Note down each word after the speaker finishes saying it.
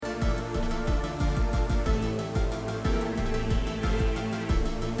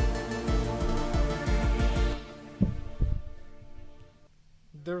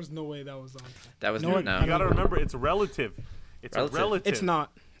there was no way that was on time. That was No, no. You gotta remember, it's relative. It's Relative. a relative. It's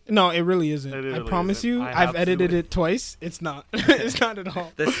not. No, it really isn't. It really I promise isn't. you, I I've have edited to. it twice. It's not. It's not at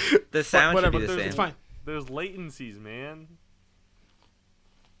all. The sound should Whatever. be the there's- same. It's fine. There's latencies, man.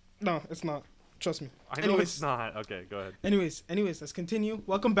 No, it's not. Trust me. I know it's not. Okay, go ahead. Anyways, let's continue.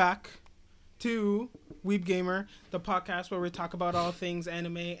 Welcome back to Weeb Gamer, the podcast where we talk about all things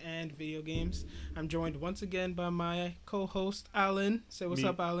anime and video games. I'm joined once again by my co-host Alan. Say what's Me.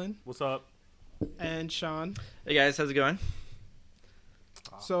 up, Alan. What's up? And Sean. Hey guys, how's it going?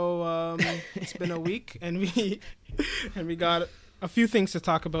 So it's been a week, and we got a few things to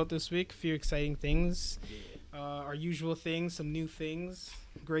talk about this week. A few exciting things, our usual things, some new things,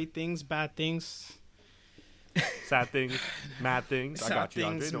 great things, bad things, Sad things, mad things. I sad got you,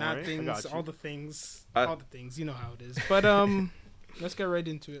 things, Andre. Don't mad worry. I things, got you. all the things, Uh, all the things. You know how it is. But let's get right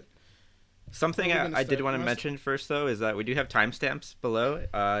into it. Something Where are we gonna I did start? want to Let's- mention first, though, is that we do have timestamps below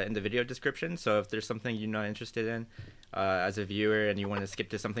in the video description. So if there's something you're not interested in as a viewer and you want to skip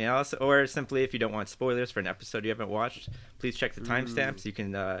to something else, or simply if you don't want spoilers for an episode you haven't watched, please check the timestamps.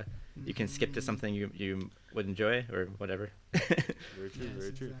 You can skip to something you would enjoy or whatever. Very true. Yes,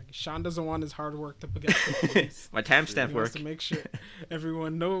 Very true. exactly. Sean doesn't want his hard work to get released. My He timestamp wants work. to make sure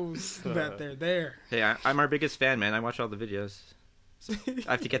everyone knows that they're there. Hey, I'm our biggest fan, man. I watch all the videos.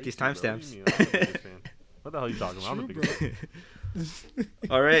 I have to get these Thank you, bro. timestamps. What do you mean? I'm the biggest fan. What the hell are you talking about? I'm the True, biggest bro. fan.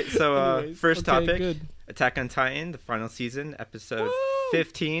 All right, so Anyways, first okay, topic: good. Attack on Titan, the final season, episode Woo!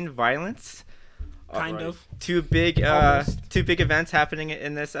 15, violence. Kind Alright. of. Two big Almost. events happening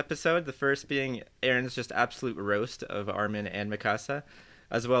in this episode. The first being Aaron's just absolute roast of Armin and Mikasa,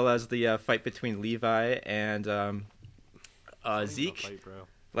 as well as the fight between Levi and Zeke. Fight, bro.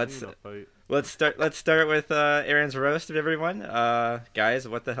 Let's Ain't no fight. let's start with Aaron's roast of everyone. Guys,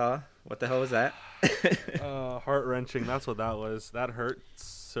 what the hell was that? Heart wrenching. That's what that was. That hurt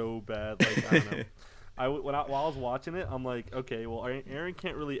so bad. Like I don't know. While I was watching it, I'm like, okay, well, Aaron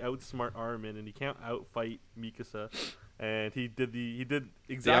can't really outsmart Armin, and he can't outfight Mikasa, and he did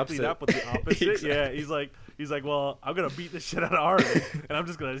exactly opposite. that, but the opposite. Exactly. Yeah, he's like, well, I'm gonna beat the shit out of Armin, and I'm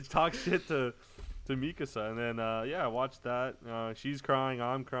just gonna talk shit to Mikasa, and then I watched that. She's crying,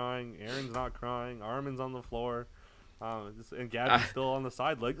 I'm crying, Aaron's not crying, Armin's on the floor. And Gabby's still on the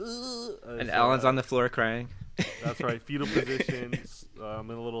side, like, And Alan's on the floor crying. That's right, fetal position.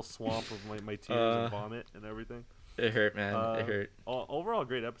 I'm in a little swamp of my tears and vomit and everything. It hurt, man. It hurt. Overall,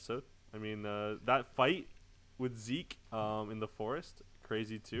 great episode. I mean, that fight with Zeke in the forest,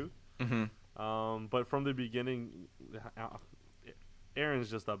 crazy too. Mm-hmm. But from the beginning, Aaron's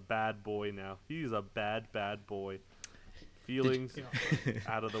just a bad boy now. He's a bad boy. Feelings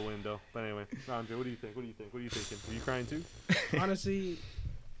out of the window. But anyway, Andre, what do you think? What are you thinking? Were you crying too? Honestly,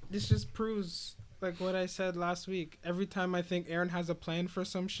 this just proves like what I said last week. Every time I think Aaron has a plan for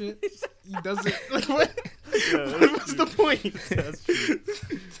some shit, he doesn't. Like what? Yeah, What's the point? That's true.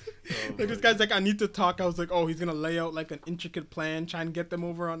 Like this guy's like, I need to talk. I was like, oh, he's gonna lay out like an intricate plan, try and get them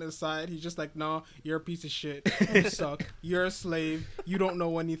over on his side. He's just like, no, you're a piece of shit. You suck. You're a slave. You don't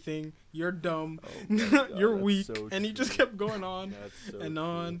know anything. You're dumb. God, You're that's weak. so and he just true. kept going on That's so and true.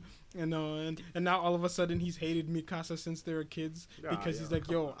 on and on. And now all of a sudden he's hated Mikasa since they were kids because he's like,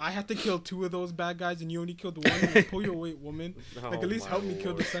 yo, I had to kill 2 of those bad guys and you only killed 1. Like, pull your weight, woman. Like Oh at least my help me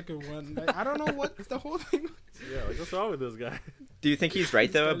kill the Lord. second one. Like, I don't know what the whole thing. Yeah, like what's wrong with this guy? Do you think he's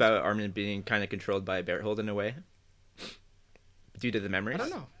right This though guy's- about Armin being kind of controlled by Berthold in a way, due to the I memories? don't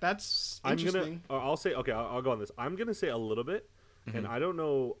know. That's I'm interesting. gonna. I'll say. Okay, I'll go on this. I'm gonna say a little bit, and Mhm. I don't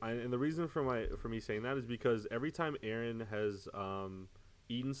know. And the reason for me saying that is because every time Aaron has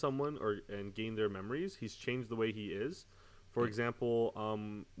eaten someone and gained their memories, he's changed the way he is. For example,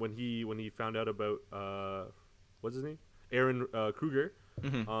 when he found out about what's his name, Aaron Kruger,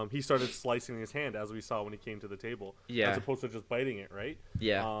 Mhm. he started slicing his hand as we saw when he came to the table, Yeah. as opposed to just biting it, right?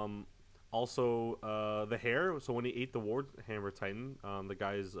 Yeah. Also, the hair. So when he ate the Warhammer Titan, the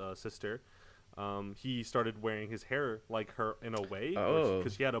guy's sister, he started wearing his hair like her in a way, Oh.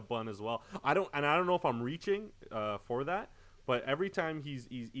 because she had a bun as well. I don't know if I'm reaching for that, but every time he's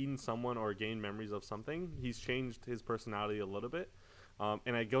eaten someone or gained memories of something, he's changed his personality a little bit.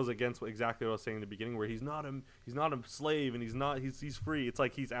 And it goes against exactly what I was saying in the beginning, where he's not a slave and he's free. It's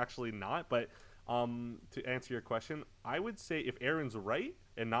like he's actually not. But to answer your question, I would say if Aaron's right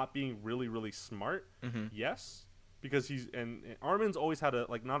and not being really, really smart, yes, because and Armin's always had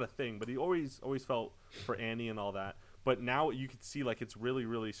not a thing, but he always felt for Annie and all that. But now you could see like it's really,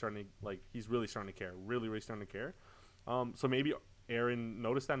 really starting to he's really starting to care, really, really starting to care. So maybe Aaron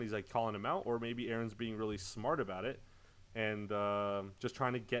noticed that and he's like calling him out, or maybe Aaron's being really smart about it and just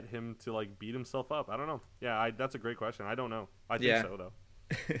trying to get him to like beat himself up. I don't know. Yeah, that's a great question. I don't know. I think Yeah. so though.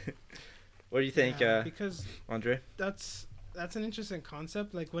 What do you think, because Andre? that's an interesting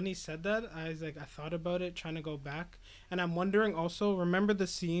concept. Like when he said that, I thought about it, trying to go back, and I'm wondering also. Remember the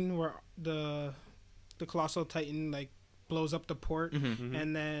scene where the colossal titan like blows up the port,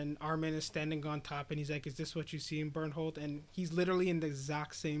 and then Armin is standing on top, and he's like, "Is this what you see in Bertholdt?" And he's literally in the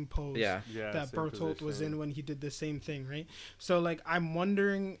exact same pose that Bertholdt was in when he did the same thing, right? So like, I'm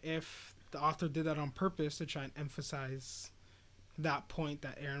wondering if the author did that on purpose to try and emphasize that point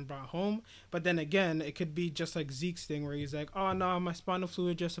that Eren brought home. But then again, it could be just like Zeke's thing where he's like, "Oh no, my spinal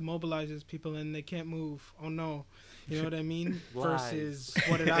fluid just immobilizes people and they can't move. Oh no." You know what I mean? Versus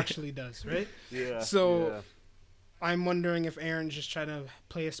what it actually does, right? So I'm wondering if Aaron's just trying to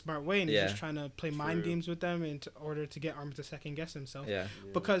play a smart way and he's just trying to play mind games with them in order to get Armin to second guess himself.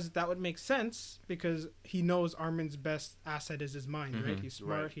 Because that would make sense, because he knows Armin's best asset is his mind, right? He's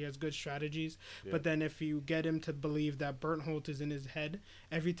smart, he has good strategies. But then if you get him to believe that Bertholdt is in his head,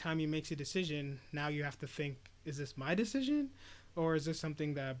 every time he makes a decision, now you have to think, is this my decision? Or is this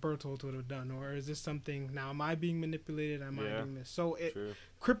something that Bertholdt would have done? Or is this something, now am I being manipulated? Am I doing this? So it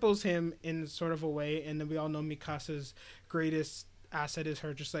cripples him in sort of a way. And then we all know Mikasa's greatest asset is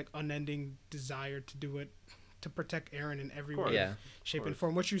her just like unending desire to do it, to protect Eren in every way, shape, and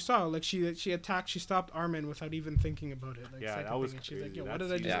form. Which you saw, like she attacked, she stopped Armin without even thinking about it. Like, that was and she's crazy. like, "Yo, what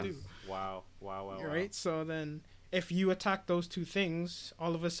did I just do?" Wow. Right. So then, if you attack those two things,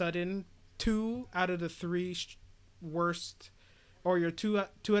 all of a sudden, 2 out of the 3 worst. Or your two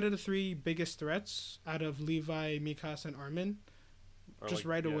out of the 3 biggest threats out of Levi, Mikasa, and Armin, just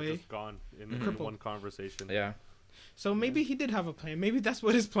like, right away, just gone in one conversation. Yeah. So maybe he did have a plan. Maybe that's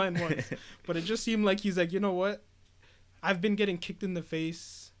what his plan was. But it just seemed like he's like, you know what? I've been getting kicked in the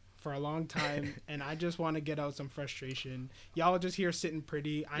face for a long time, and I just want to get out some frustration. Y'all are just here sitting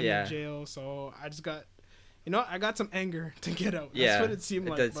pretty. I'm in jail, so I just got... I got some anger to get out. That's what it seemed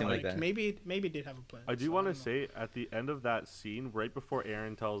like. It did seem like that. Maybe it did have a plan. I do want to say, at the end of that scene, right before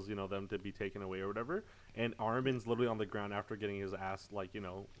Eren tells, them to be taken away or whatever, and Armin's literally on the ground after getting his ass, like,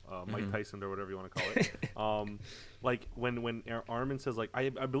 Mike Tyson or whatever you want to call it. Like, when Armin says, like, I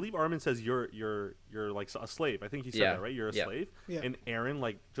believe Armin says, you're like, a slave. I think he said that, right? You're a slave? Yeah. And Eren,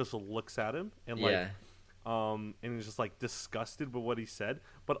 like, just looks at him and, like, and is just, like, disgusted with what he said.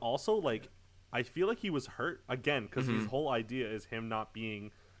 But also, like, I feel like he was hurt again because his whole idea is him not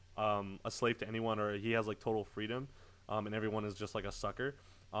being a slave to anyone, or he has like total freedom, and everyone is just like a sucker.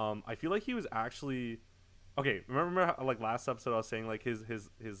 I feel like he was actually okay. Remember how, like last episode I was saying like his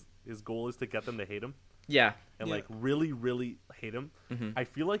goal is to get them to hate him. Yeah. And like really really hate him. I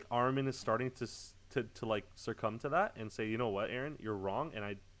feel like Armin is starting to like succumb to that and say, you know what, Eren, you're wrong,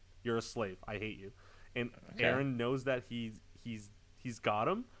 and you're a slave. I hate you. And Eren knows that he's got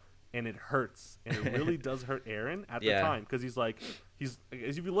him. And it hurts, and it really does hurt Eren at the time, because he's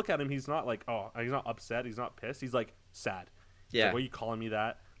if you look at him, he's not like, oh, he's not upset, he's not pissed, he's like sad. He's like, why are you calling me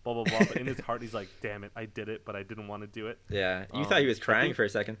that? Blah blah blah. But in his heart, he's like, damn it, I did it, but I didn't want to do it. Yeah, you thought he was crying for a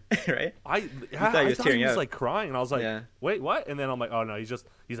second, right? I thought he was like crying, and I was like, wait, what? And then I'm like, oh no, he's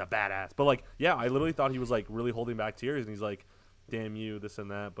a badass. But like, I literally thought he was like really holding back tears, and he's like, damn you, this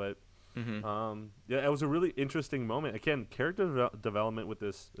and that, but. It was a really interesting moment. Again, character development with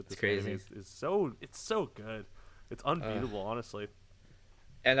this anime is so good. It's unbeatable, honestly.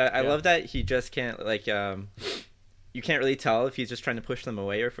 And I love that he just can't like you can't really tell if he's just trying to push them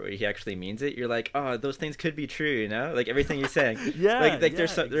away or if he actually means it. You're like, oh, those things could be true, like everything he's saying.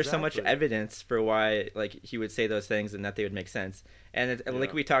 There's so much evidence for why like he would say those things and that they would make sense. And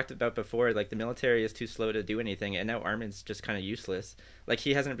like we talked about before, like the military is too slow to do anything, and now Armin's just kind of useless. Like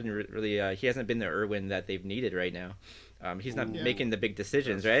he hasn't been he hasn't been the Erwin that they've needed right now. He's not making the big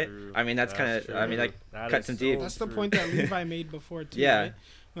decisions, right? True. I mean, that's kind of that cuts and deep. That's the point that Levi made before too. Right?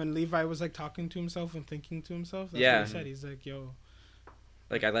 When Levi was like talking to himself and thinking to himself, that's what he said. He's like, yo,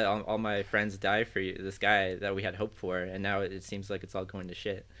 like I let all my friends die for this guy that we had hope for, and now it seems like it's all going to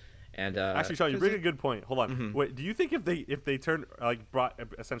shit. And actually, Sean, you bring a good point. Hold on, wait. Do you think if they turn brought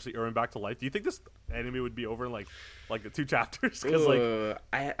essentially Eren back to life, do you think this anime would be over in like the 2 chapters? Because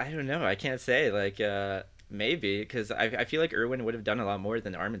I don't know. I can't say maybe, because I feel like Erwin would have done a lot more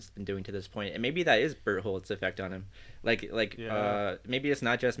than Armin's been doing to this point, and maybe that is Bertholdt's effect on him. Maybe it's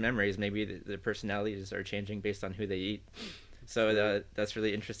not just memories. Maybe the personalities are changing based on who they eat. So that's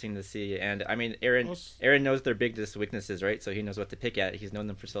really interesting to see. And I mean, Eren knows their biggest weaknesses, right? So he knows what to pick at. He's known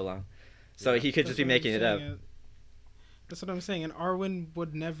them for so long. So he could just be making it up. That's what I'm saying. And Arwen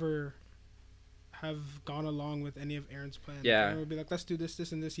would never have gone along with any of Eren's plans. Eren would be like, let's do this,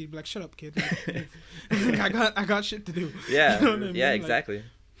 this, and this. He'd be like, shut up, kid. Like, I got shit to do. Yeah. You know what I mean? Yeah, exactly.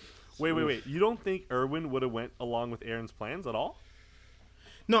 Wait. You don't think Erwin would have went along with Eren's plans at all?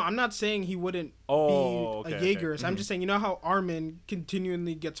 No, I'm not saying he wouldn't Oh, be a okay, Jaegerist. I'm just saying, you know how Armin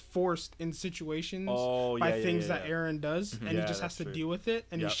continually gets forced in situations by things that Aaron does, and he just has to deal with it,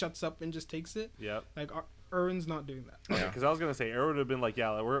 and he shuts up and just takes it. Yep. Like, Aaron's not doing that. Okay, because I was gonna say Aaron would have been like,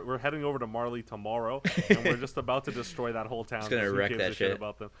 yeah, we're heading over to Marley tomorrow, and we're just about to destroy that whole town. Just gonna wreck that shit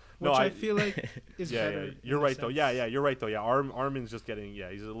about them. Which I feel like is better. Yeah. You're right though. Yeah, you're right though. Yeah, Armin's just getting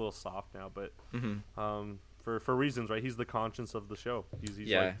he's a little soft now, but for reasons, right? He's the conscience of the show. He's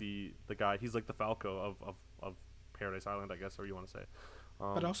like the guy. He's like the Falco of Paradise Island, I guess, or you want to say.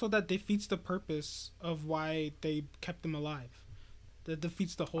 But also that defeats the purpose of why they kept him alive. That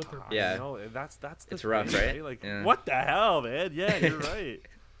defeats the whole purpose. Yeah, no, that's the it's thing, rough, right? Like, what the hell, man? Yeah, you're right.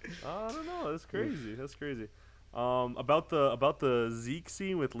 I don't know. That's crazy. About the Zeke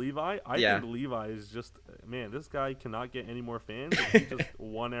scene with Levi, I think Levi is just, man, this guy cannot get any more fans. He just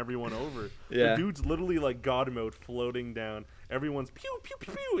won everyone over. The dude's literally like God mode, floating down. Everyone's pew pew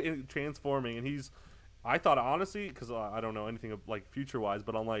pew pew and transforming, and I thought honestly, because I don't know anything of, like, future wise,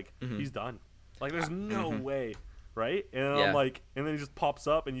 but I'm like, he's done. Like, there's no way, right? And I'm like, and then he just pops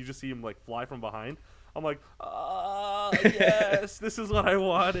up, and you just see him like fly from behind. I'm like, yes, this is what I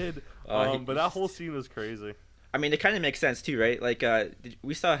wanted. But that whole scene was crazy. I mean, it kind of makes sense too, right? Like,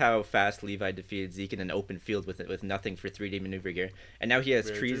 we saw how fast Levi defeated Zeke in an open field with nothing for 3D maneuver gear, and now he has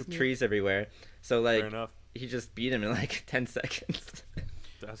trees everywhere. So like, he just beat him in like 10 seconds.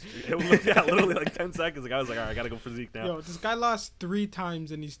 That's true. It was, literally like 10 seconds. The guy was like, all right, I gotta go for Zeke now. Yo, this guy lost 3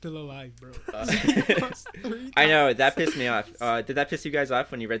 times and he's still alive, bro. I know, that pissed me off. Did that piss you guys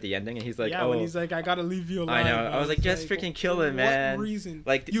off when you read the ending? And he's like, when he's like, I gotta leave you alive. I know. I was like, just freaking kill him, man. What reason?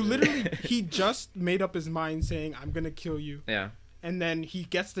 Like, you literally, he just made up his mind saying, I'm gonna kill you. Yeah. And then he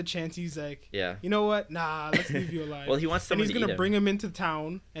gets the chance. He's like, you know what? Nah, let's leave you alive. Well, he wants someone to eat him. And he's going to bring him into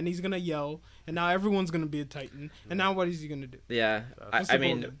town, and he's going to yell, and now everyone's going to be a Titan. And now what is he going to do? Yeah. I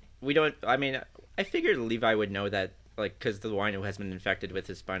mean, I figured Levi would know that, like, because the wino has been infected with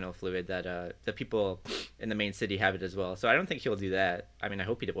his spinal fluid, that the people in the main city have it as well. So I don't think he'll do that. I mean, I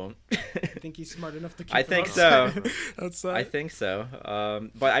hope he won't. I think he's smart enough to keep I think so. outside. I think so.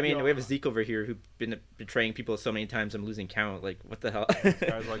 But I mean, we have Zeke over here who's been betraying people so many times I'm losing count. Like, what the hell? This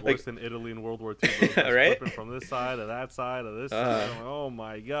guy's like worse than Italy in World War II. Bro. Right? Flipping from this side to that side to this side. Like, oh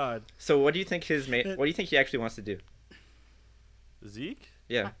my god. So what do you think what do you think he actually wants to do? Zeke?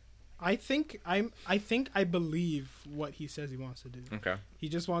 Yeah. I think I believe what he says he wants to do. Okay. He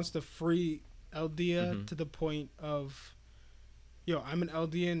just wants to free Eldia to the point of, I'm an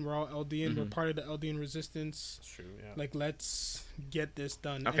Eldian, we're all Eldian, we're part of the Eldian resistance. That's true, yeah. Like, let's get this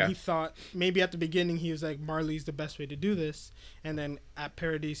done. Okay. And he thought, maybe at the beginning he was like, Marley's the best way to do this. And then at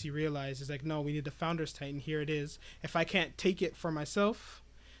Paradise he realized, it's like, no, we need the Founders Titan. Here it is. If I can't take it for myself,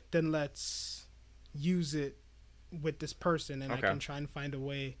 then let's use it with this person, and I can try and find a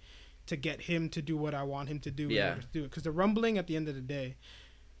way to get him to do what I want him to do in order to do it. Because the rumbling at the end of the day,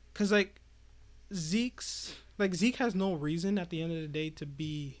 because like Zeke has no reason at the end of the day to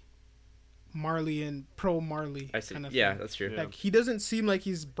be Marley and pro Marley kind of thing. That's true. Like, he doesn't seem like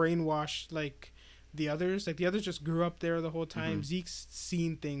he's brainwashed like the others. Like, the others just grew up there the whole time. Zeke's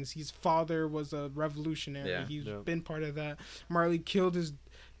seen things. His father was a revolutionary. Yeah. He's been part of that. Marley killed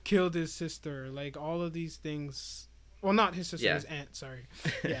his sister. Like, all of these things. Well, not his sister, his aunt, sorry.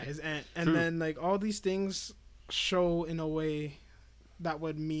 Yeah, his aunt. And then, like, all these things show in a way that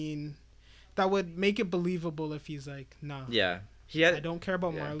would make it believable if he's like, nah. Yeah. I don't care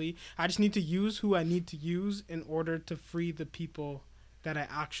about Marley. I just need to use who I need to use in order to free the people that I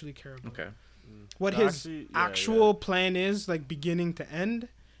actually care about. Okay. What his actual plan is, like, beginning to end,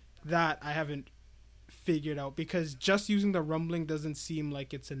 that I haven't figured out, because just using the rumbling doesn't seem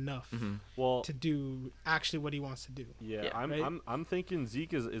like it's enough to do actually what he wants to do. I'm thinking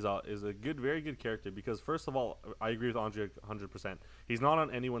Zeke is a very good character, because first of all, I agree with Andre 100%. He's not on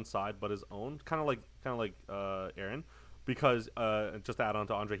anyone's side but his own, kind of like Aaron, because just to add on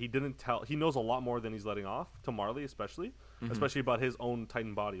to Andre, he knows a lot more than he's letting off to Marley, especially about his own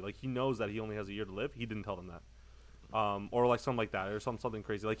Titan body. Like, he knows that he only has a year to live. He didn't tell them that. Or like something like that, or something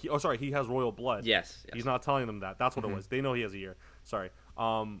crazy. Like, he has royal blood. Yes. He's not telling them that. That's what it was. They know he has a year. Sorry.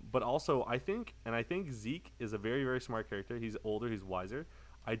 But also, I think Zeke is a very, very smart character. He's older. He's wiser.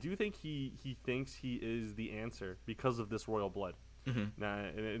 I do think he thinks he is the answer because of this royal blood. Now,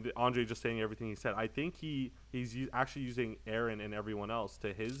 and Andre just saying everything he said. I think he's actually using Aaron and everyone else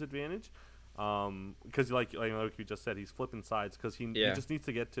to his advantage. Because like you just said, he's flipping sides because he just needs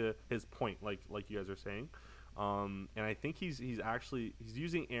to get to his point, like you guys are saying. And I think he's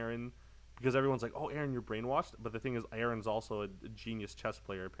using Aaron because everyone's like, oh, Aaron, you're brainwashed. But the thing is, Aaron's also a genius chess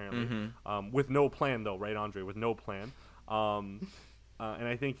player, apparently, with no plan, though, right, Andre? With no plan. and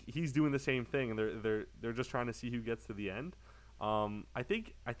I think he's doing the same thing, and they're just trying to see who gets to the end. I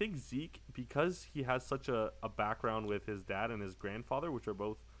think Zeke, because he has such a background with his dad and his grandfather, which are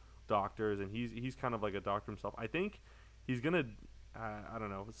both doctors, and he's kind of like a doctor himself. I think he's gonna I don't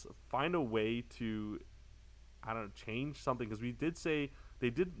know, find a way to change something, because they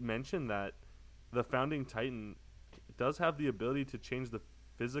did mention that the founding Titan does have the ability to change the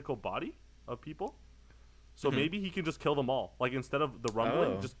physical body of people. So maybe he can just kill them all. Like, instead of the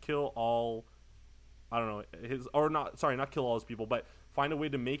rumbling, just kill all. I don't know, not kill all his people, but find a way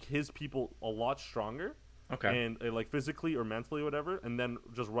to make his people a lot stronger. Okay. And like physically or mentally or whatever, and then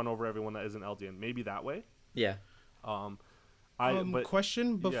just run over everyone that isn't Eldian. Maybe that way. Yeah.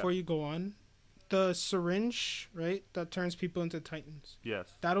 Question before you go on. The syringe, right, that turns people into Titans.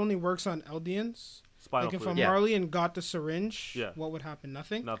 Yes. That only works on Eldians. Spinal like, if fluid. a Marlian got the syringe, Yeah. what would happen?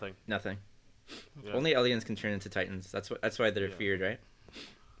 Nothing? Nothing. Yeah. Only aliens can turn into Titans. That's why they're feared, right?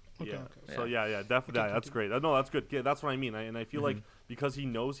 Okay, Yeah. okay. So definitely, that's great. No, that's good. Yeah, that's what I mean. And I feel like because he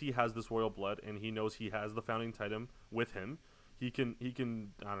knows he has this royal blood, and he knows he has the founding Titan with him, he can I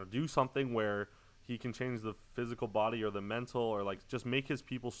don't know, do something where he can change the physical body or the mental, or like just make his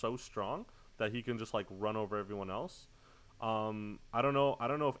people so strong that he can just like run over everyone else. I don't know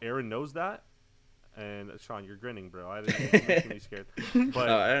if Aaron knows that. And Sean, you're grinning, bro. I didn't make me scared. But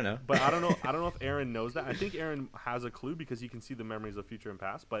I don't know. But I don't know if Aaron knows that. I think Aaron has a clue because he can see the memories of future and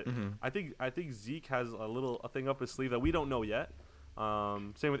past. But I think Zeke has a thing up his sleeve that we don't know yet.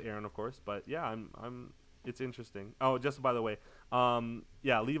 Same with Aaron, of course. But yeah, it's interesting. Oh, just by the way,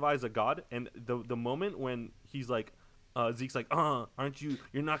 Levi's a god, and the moment when he's like, Zeke's like, aren't you?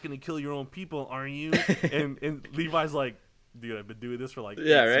 You're not gonna kill your own people, are you? and Levi's like, dude, I've been doing this for like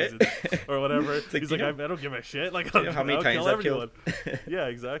 8 seasons or whatever. He's like, I don't give a shit. Like, how many times I've killed? Yeah,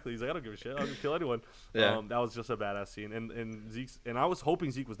 exactly. He's like, I don't give a shit. I'll kill anyone. Yeah. That was just a badass scene. And Zeke's, and I was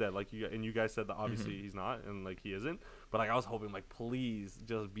hoping Zeke was dead. Like you guys said that obviously he's not, and like he isn't. But like I was hoping, like, please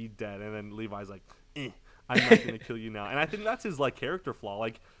just be dead. And then Levi's like, I'm not gonna kill you now. And I think that's his like character flaw.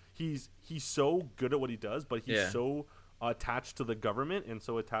 Like he's so good at what he does, but he's so attached to the government and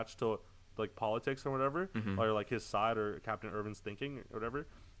so attached to like politics or whatever, or like his side or Captain Irwin's thinking or whatever,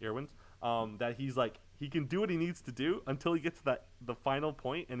 Irwin's, that he's like, he can do what he needs to do until he gets to the final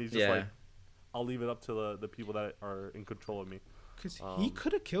point, and he's just like, I'll leave it up to the people that are in control of me. Because he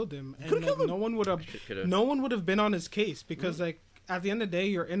could have killed him, and killed him. no one would have been on his case, because like at the end of the day,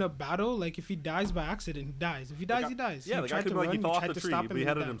 you're in a battle. Like, if he dies by accident, he dies. If he dies, he dies. Yeah, you the guy tried could to be like, run, he you fell off tried the to tree, stop him, but he and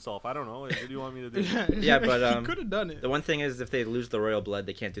headed died. himself. I don't know. What do you want me to do? Yeah, but he could have done it. the one thing is, if they lose the royal blood,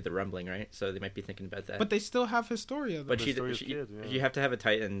 they can't do the rumbling, right? So they might be thinking about that. But they still have Historia, though. But Historia's kid, yeah. you have to have a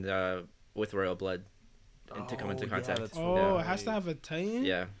Titan with royal blood to come into contact. That's it right. has to have a Titan?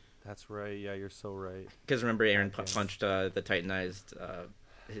 Yeah, That's right. Yeah, you're so right. because remember, Aaron punched the Titanized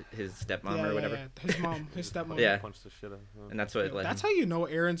his stepmom or whatever. Yeah. His mom, his stepmom. Yeah. Punched the shit out. And that's what led That's him. how you know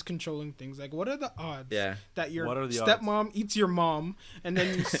Aaron's controlling things. Like, what are the odds that your What are the stepmom eats your mom, and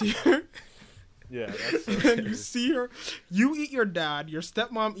then you see her, Yeah, that's so and then you crazy. see her, you eat your dad, your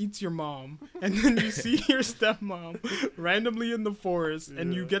stepmom eats your mom, and then you see your stepmom randomly in the forest,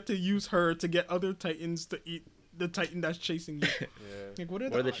 and you get to use her to get other Titans to eat the Titan that's chasing you. Yeah. Like, what are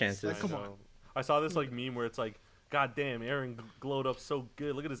What are the odds? chances? Like, come I on. know. I saw this like meme where it's like, God damn, Aaron glowed up so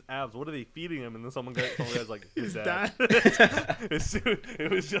good. Look at his abs. What are they feeding him? And then some guy's like, his dad. It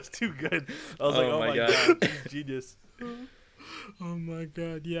was just too good. I was like, oh my god, he's genius. Oh my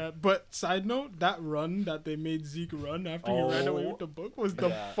god, yeah. But side note, that run that they made Zeke run after he ran away with the book was the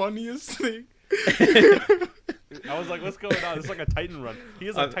funniest thing. I was like, what's going on? It's like a Titan run. He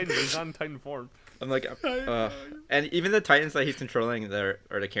is a Titan, but he's not in Titan form. I'm like, and even the Titans that he's controlling they're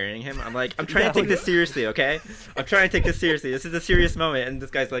carrying him, I'm like, I'm trying to take this seriously, okay? I'm trying to take this seriously. This is a serious moment, and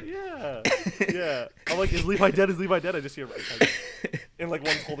this guy's like, Yeah. I'm like, is Levi dead? Is Levi dead? I just hear, and like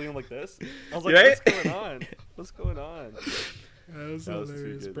one's holding him like this. I was like, Right? what's going on? What's going on? That was That was too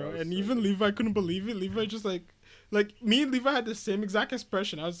hilarious, good. bro. That was And so even good. Levi couldn't believe it. Levi just like me and Levi had the same exact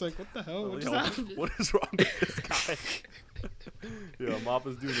expression. I was like, what the hell? What just happened? What is wrong with this guy? Yeah,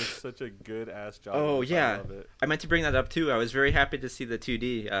 Mappa's doing such a good ass job. oh I yeah. love it. I meant to bring that up too. I was very happy to see the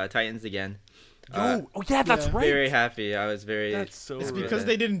 2D Titans again. Oh yeah, that's Yeah. right. Very happy. I was very. That's so It's right. because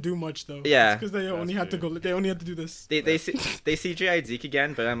they didn't do much though. Yeah. Because they only had to go. They only had to do this. They CGI'd Zeke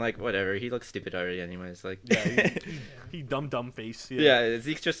again, but I'm like, whatever. He looks stupid already, anyways. Like, Yeah, he dumb face. yeah,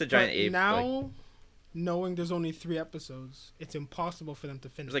 Zeke's just a giant But ape. now, Like, knowing there's only 3 episodes, it's impossible for them to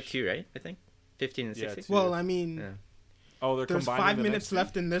finish. there's like 2, right? I think 15 and Yeah, 16. 2. Well, I mean, Yeah. Oh, they're there's combining 5 the minutes next two?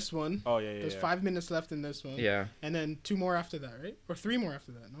 left in this one. Oh yeah. There's 5 minutes left in this one. Yeah. And then 2 more after that, right? Or 3 more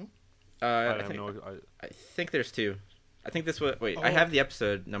after that, no? I I have think no. I think there's 2. I think this was. Wait, Oh. I have the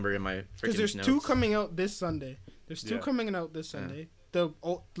episode number in my Because freaking there's notes. two coming out this Sunday. There's two Yeah. coming out this Sunday. The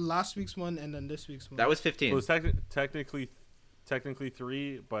last week's one and then this week's one. That was 15. It was technically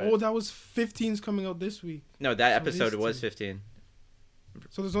 3, but Oh, that was 15's coming out this week. No, that So episode these was two. 15.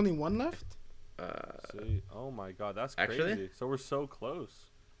 So there's only one left? see, oh my god, that's Actually? crazy. So we're so close.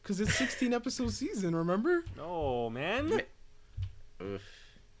 Because it's 16 episode season, remember? No, man. Oof.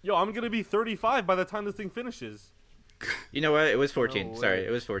 Yo, I'm gonna be 35 by the time this thing finishes. You know what? It was 14. No Sorry, way.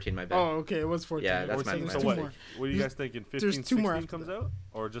 it was 14. My bad. Oh, okay, it was 14. Yeah, that's Okay, my there's bad. two what? more. What are you guys thinking? 15, There's two more 16 after comes that. out,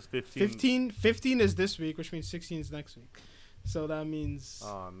 or just 15? 15 is this week, which means 16 is next week. So that means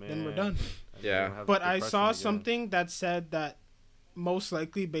Oh man. then we're done. Yeah. Have But I depression saw again. something that said that most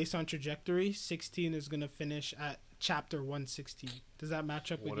likely, based on trajectory, 16 is going to finish at chapter 116. Does that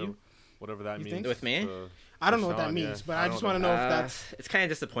match up with Whatever, you? whatever that You means. think? With me? I don't know For what that Sean, means, yeah. but I I don't just know. want to know if that's... It's kind of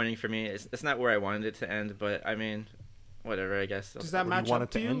disappointing for me. It's not where I wanted it to end, but I mean, whatever. I guess. Does that Where do match you want up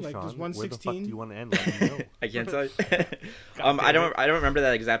it to to you? end, Like, does Sean? Where the fuck do 116? you want to end? Let me know. I can't tell you. God I damn it. don't remember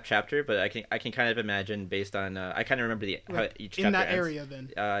that exact chapter, but I can kind of imagine based on I kind of remember how Like, each in chapter that ends. area,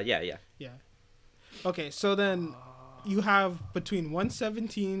 then. Yeah. Yeah. Okay, so then you have between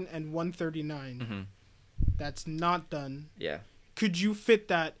 117 and 139. Mhm. That's not done. Yeah. Could you fit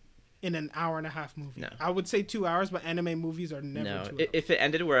that in an hour and a half movie? No. I would say 2 hours, but anime movies are never No, 2 hours. if it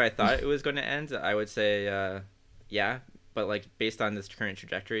ended where I thought it was going to end, I would say yeah. But like based on this current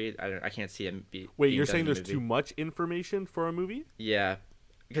trajectory, I can't see him be. Wait, being you're done saying in the there's movie. too much information for a movie? Yeah,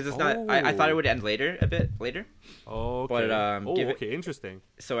 because it's not. I thought it would end later, a bit later. Oh, okay. But, give it- okay, interesting.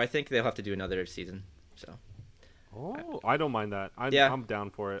 So I think they'll have to do another season. So Oh, I don't mind that. Yeah. I'm down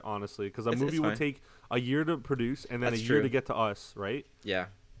for it, honestly, because a It's movie would fine. take a year to produce and then That's a year true. to get to us, right? yeah,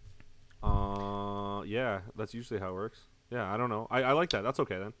 Yeah, that's usually how it works. Yeah, I don't know. I like that. That's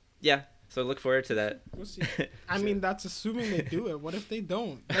okay then. yeah. So look forward to that. We'll see. I mean, that's assuming they do it. What if they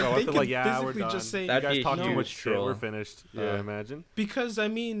don't? Like, Oh, they if they're could like, yeah, we're physically done. just say... That'd you guys be talk too huge much shit. troll. We're finished. Yeah, Uh, imagine. Because, I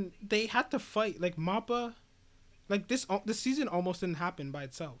mean, they had to fight. Like, Mappa... Like, this season almost didn't happen by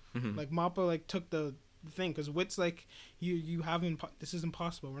itself. Mhm. Like, Mappa, like, took the thing. Because Wit's like, you haven't... This is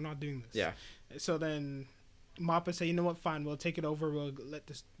impossible. We're not doing this. Yeah, So then... Mappa say, you know what, fine, we'll take it over,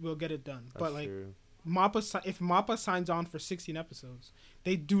 we'll get it done. That's but like true. if Mappa signs on for 16 episodes,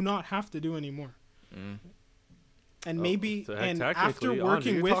 they do not have to do any more. Mm. And Oh, maybe so and technically, after Andre,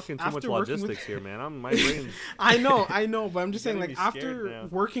 working you're with talking too much after working with logistics here, man. My brain's I know, but I'm just You're saying, like, getting me scared after now.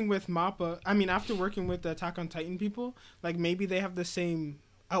 working with Mappa, I mean, after working with the Attack on Titan people, like, maybe they have the same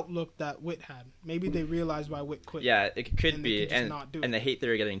outlook that Wit had. Maybe they realized why Wit quit. yeah. It could And they be, could just and not do and it. the hate they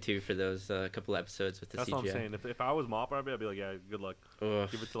were getting too for those couple episodes with the That's CGI. what I'm saying. If I was Mopper, I'd be like, yeah, good luck. Ugh,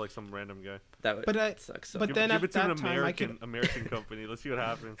 Give it to like some random guy. that would But suck. So but Give, then give at it to an that time, I could American company. Let's see what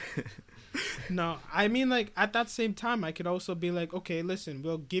happens. no. I mean, like, at that same time, I could also be like, okay, listen,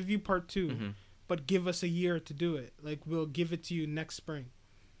 we'll give you part 2, Mhm. but give us a year to do it. Like, we'll give it to you next spring.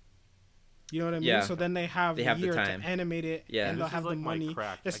 You know what I mean? Yeah. So then they have They a have the year to time. animate it, Yeah. and This they'll is have like the my money.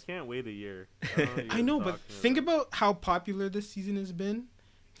 crack. It's- I can't wait a year. I, don't I know, but think about how popular this season has been.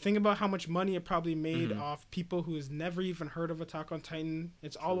 Think about how much money it probably made Mhm. off people who has never even heard of Attack on Titan.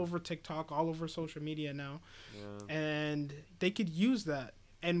 It's all True. over TikTok, all over social media now, Yeah. and they could use that.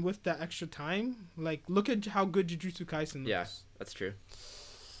 And with that extra time, like, look at how good Jujutsu Kaisen looks, Yeah, that's true.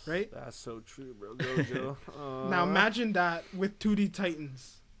 right? That's so true, bro. Gojo. Now imagine that with 2D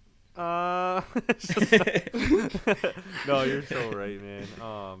Titans. No, you're so right, man.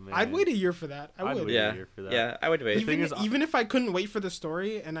 Oh man. I'd wait a year for that. I I'd would. wait Yeah. a year for that. Yeah, I would wait. thing Even, is, even if I couldn't wait for the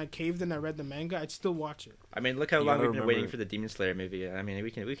story and I caved and I read the manga, I'd still watch it. I mean, look how You long gotta we've been waiting remember- for the Demon Slayer movie. I mean,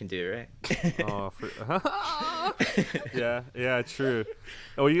 we can do it, right? Oh, yeah, true.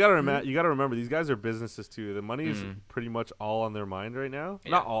 Oh, you gotta remember these guys are businesses too. The money is Mm. pretty much all on their mind right now.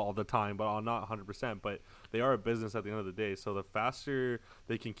 Yeah. Not all the time, but not 100%. But they are a business at the end of the day. So the faster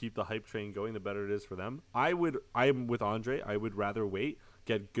they can keep the hype train going, the better it is for them. I'm with Andre. I would rather wait,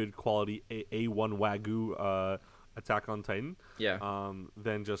 get good quality A1 Wagyu Attack on Titan, Yeah.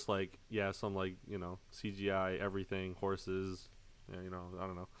 than just like some like CGI everything horses. Yeah, I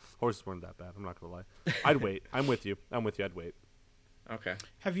don't know. Horses weren't that bad. I'm not gonna lie. I'd wait. I'm with you. I'd wait. Okay.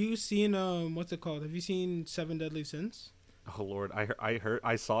 Have you seen what's it called? Have you seen Seven Deadly Sins? Oh Lord,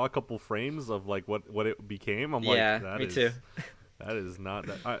 I saw a couple frames of like what it became. I'm Yeah, like, that me is- too. That is not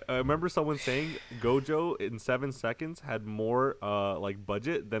that. I remember someone saying Gojo in 7 seconds had more like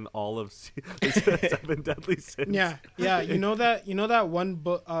budget than all of Seven Deadly Sins. Yeah. You know that one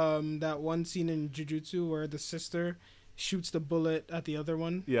that one scene in Jujutsu where the sister shoots the bullet at the other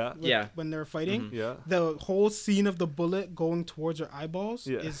one. Yeah. Yeah. When they're fighting. Mhm. Yeah. The whole scene of the bullet going towards her eyeballs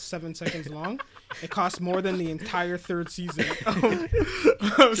Yeah. is 7 seconds long. It costs more than the entire third season of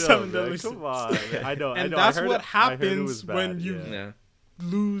Chill, Seven man, Deadly Sins. come on, man. I know. And I that's heard what I heard it happens was bad, when you- yeah. Yeah.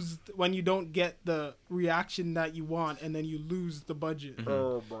 Lose when you don't get the reaction that you want, and then you lose the budget. Mhm.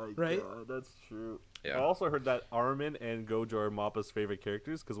 Oh my Right? god, that's true. Yeah. I also heard that Armin and Gojo are Mappa's favorite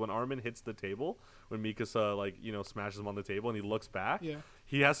characters because when Armin hits the table, when Mikasa smashes him on the table and he looks back, Yeah.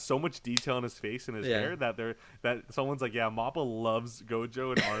 he has so much detail in his face and his Yeah. hair that someone's like, yeah, Mappa loves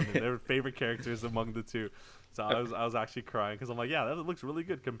Gojo and Armin. They're favorite characters among the two. So I was actually crying because I'm like, yeah, that looks really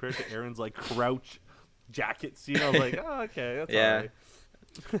good compared to Aaron's like crouch jacket scene. I was like, oh, okay, that's Yeah. alright.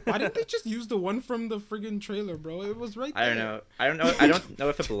 Why didn't they just use the one from the friggin' trailer, bro? It was right there. I don't know. I don't know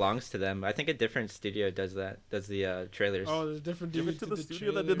if it belongs to them. I think a different studio does that. Does the trailers. Oh, there's different Give dudes it to did the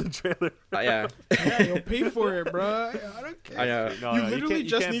studio that did the trailer. Yeah. Yeah, you'll pay for it, bro. I don't care. I know. No, You no, literally can't-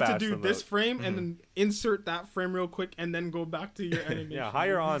 just can't need to bash do them, this though. frame and then insert that frame real quick, and then go back to your animation. Yeah,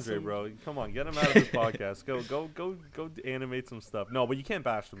 hire It'd be Andre, so- bro. Come on, get him out of this podcast. Go animate some stuff. No, but you can't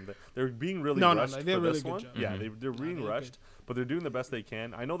bash them. They're being really No, rushed they're for really this good one. job. Yeah, Mhm. they're being they're rushed, but they're doing the best they can.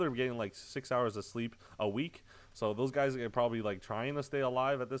 I know they're getting like 6 hours of sleep a week, so those guys are probably like trying to stay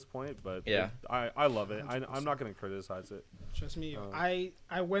alive at this point. But Yeah. I love it. I'm not gonna criticize it. Trust me, Um,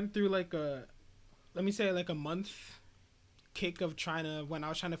 I went through like a, let me say like a month kick of when I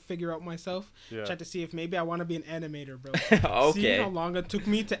was trying to figure out myself. Yeah. Tried to see if maybe I want to be an animator, bro. See Okay. how long it took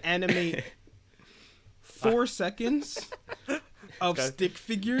me to animate 4 seconds of Okay. stick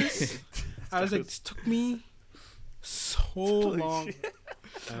figures. I was like, this took me so long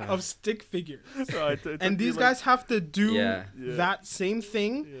of stick figures. So it took And me, these like- guys have to do Yeah. Yeah. that same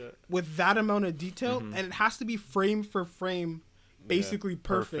thing Yeah. with that amount of detail, Mhm. and it has to be frame for frame, basically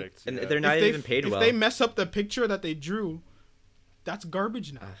perfect. And yeah. they're not if they, even paid if well. they mess up the picture that they drew, that's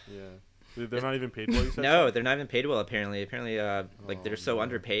garbage now. Yeah. They're not even paid well. You said No, they're not even paid well. Apparently, like Oh, they're so man.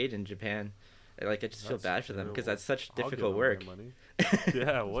 underpaid in Japan. Like I just feel That's bad for them because terrible. that's such I'll give difficult them work. their money.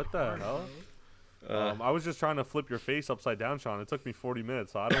 Yeah. What the hell? I was just trying to flip your face upside down, Sean. It took me 40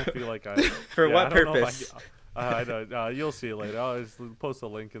 minutes, so I don't feel like I. For yeah, what I don't know if purpose? I know. You'll see it later. I'll just post a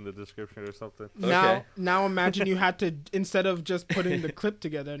link in the description or something. Okay. Now imagine you had to, instead of just putting the clip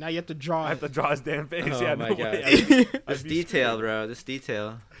together, now you have to draw I have it. to draw his damn face. Oh yeah, my no God. way. This I'd be detail, screwed. bro. This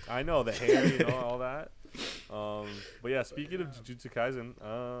detail. I know the hair, all that. But yeah, speaking of Jujutsu Kaisen,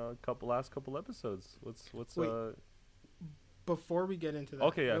 last couple episodes. What's Wait. Before we get into that,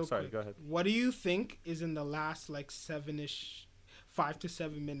 Okay, yeah, real sorry, quick, go ahead. What do you think is in the last like 5 to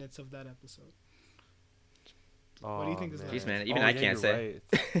 7 minutes of that episode? What do you think is Jeez, that? man, even Oh, I yeah, can't you're say.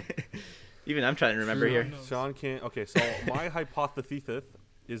 right. Even I'm trying to remember True. here. No. Sean can't. Okay, so my hypothesis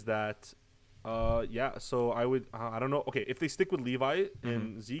is that, so I would, I don't know. Okay, if they stick with Levi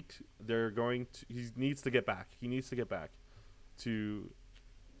and Zeke, they're going to. He needs to get back. He needs to get back to.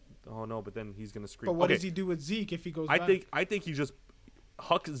 Oh no, but then he's gonna scream. But what okay, does he do with Zeke if he goes I back? think he just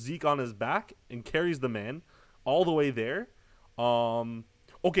hucks Zeke on his back and carries the man all the way there.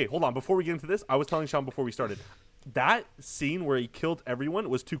 Okay, hold on. Before we get into this, I was telling Sean before we started, that scene where he killed everyone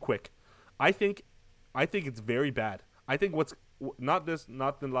was too quick. I think it's very bad. I think not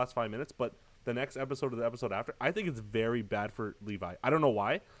the last 5 minutes, but the next episode or the episode after, I think it's very bad for Levi. I don't know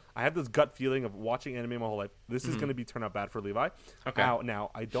why. I have this gut feeling of watching anime my whole life. This is going to turn out bad for Levi. Okay.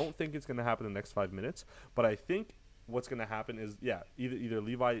 Now, I don't think it's going to happen in the next 5 minutes, but I think what's going to happen is, either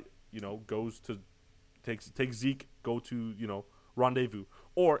Levi, goes to take Zeke, go to, rendezvous,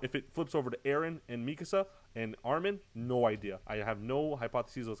 or if it flips over to Eren and Mikasa and Armin, no idea. I have no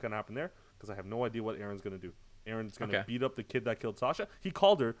hypotheses what's going to happen there because I have no idea what Eren's going to do. Aaron's going to beat up the kid that killed Sasha. He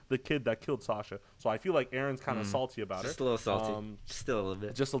called her the kid that killed Sasha. So I feel like Aaron's kind of salty about Just her. a little salty. Just a little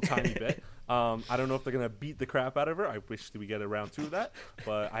bit. Just a tiny bit. I don't know if they're going to beat the crap out of her. I wish we get a round 2 of that,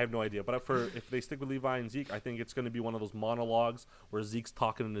 but I have no idea. But if they stick with Levi and Zeke, I think it's going to be one of those monologues where Zeke's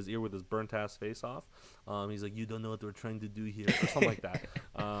talking in his ear with his burnt-ass face off. He's like, you don't know what we're trying to do here, or something like that.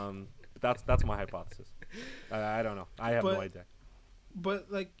 That's my hypothesis. I don't know. I have no idea.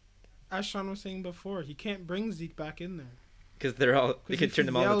 But like, as Sean was saying before, he can't bring Zeke back in there. Because they're all. You can if turn he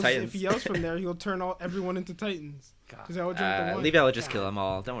them all into yells- Titans. If he yells from there, he'll turn everyone into Titans. Because they all jump the one. Levi will just kill them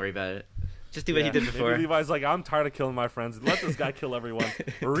all. Don't worry about it. Just do what he did before. Maybe Levi's like, I'm tired of killing my friends. Let this guy kill everyone.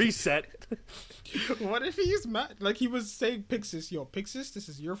 Reset. What if he's mad? Like he was saying, Pixis, yo, Pixis, this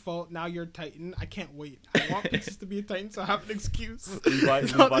is your fault. Now you're Titan. I can't wait. I want Pixis to be a Titan, so I have an excuse. Levi's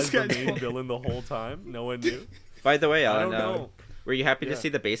It's all this the guy's main fault. villain the whole time. No one knew. By the way, I Alan, don't know. were you happy Yeah. to see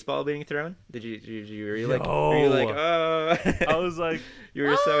the baseball being thrown? Were you like, Yo. were you like, oh? I was like, You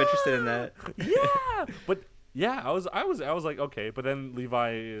were so interested in that. yeah. But Yeah, I was like, okay, but then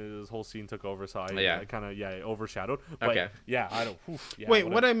Levi's whole scene took over, so I kind of it overshadowed. But Okay. yeah, I don't. Yeah, Wait,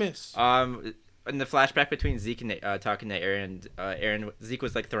 whatever. what I miss? In the flashback between Zeke and talking to Aaron, Zeke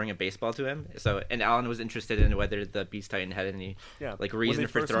was like throwing a baseball to him. So and Alan was interested in whether the Beast Titan had any like when reason they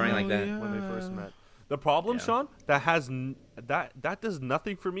for first throwing met- like that. yeah. when they first met. The problem, Yeah. Sean, that does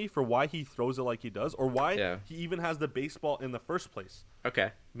nothing for me for why he throws it like he does, or why he even has the baseball in the first place.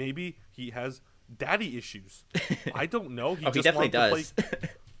 Okay. Maybe he has daddy issues. I don't know. He definitely does.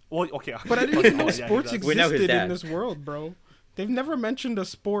 Well, okay, But I didn't even know yeah, he sports does. We know his existed dad. in this world, bro. They've never mentioned a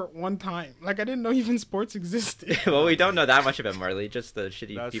sport one time. Like, I didn't know even sports existed. Well, we don't know that much about Marley, just the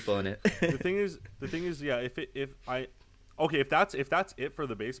shitty That's people in true. it. the thing is, yeah. If that's it for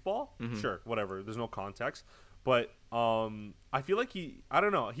the baseball, sure, whatever. There's no context, but I feel like I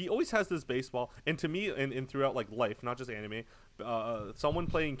don't know. He always has this baseball, and to me, and throughout like life, not just anime, someone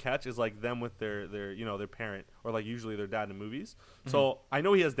playing catch is like them with their their parent, or like usually their dad in movies. So I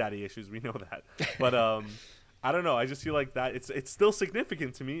know he has daddy issues. We know that, but I don't know. I just feel like that it's still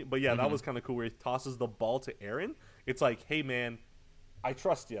significant to me. But yeah, that was kind of cool where he tosses the ball to Aaron. It's like, hey man, I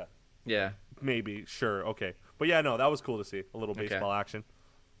trust you. Yeah. Maybe, sure, okay. But yeah, no, that was cool to see. A little baseball action.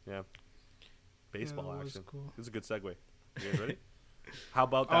 Yeah. Baseball that was action. cool. This is a good segue. You guys ready? How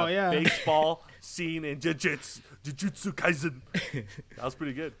about that baseball scene in Jujutsu Kaisen? That was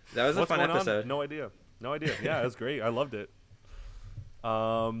pretty good. That was a fun going on? episode. No idea. Yeah, it was great. I loved it.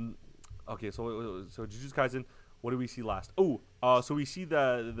 Okay, so Jujutsu Kaisen, what do we see last? Oh, so we see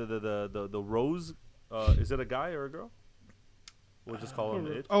the Rose. Is it a guy or a girl? We'll just call him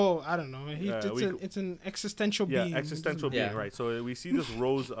it. Oh, I don't know. Yeah, It's an existential Yeah, being. existential being, right. So we see this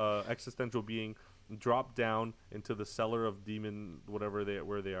Rose existential being drop down into the cellar of demon, where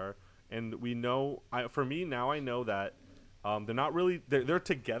they are. And we know, for me, now I know that they're not really, they're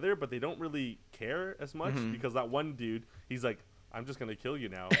together, but they don't really care as much because that one dude, he's like, I'm just going to kill you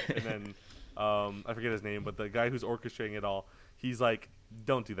now. And then, I forget his name, but the guy who's orchestrating it all, he's like,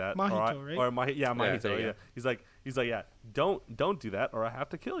 don't do that. Mahito, right? Or Mahito, there you yeah. go. He's like, yeah, don't do that, or I have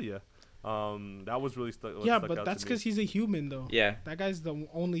to kill you. That was really Yeah, stuck but out that's to me. because he's a human, though. Yeah. That guy's the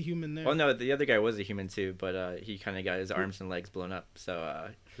only human there. Well, no, the other guy was a human too, but he kind of got his arms and legs blown up. So.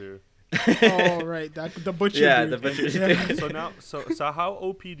 True. Oh, right. The butcher Yeah, dude. the butcher Yeah. dude. So now, so how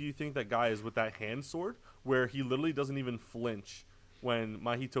OP do you think that guy is with that hand sword, where he literally doesn't even flinch when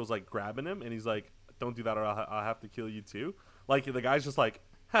Mahito's like grabbing him, and he's like, "Don't do that, or I'll have to kill you too." Like the guy's just like,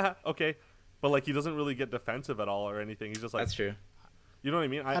 "Haha, okay," but like he doesn't really get defensive at all or anything. He's just like, That's true. you know what I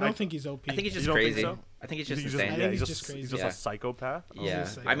mean? I don't think he's OP. I think he's You just don't think crazy. so? I think he's You just think insane. I think he's he's just just he's crazy. just Yeah. a psychopath. Yeah,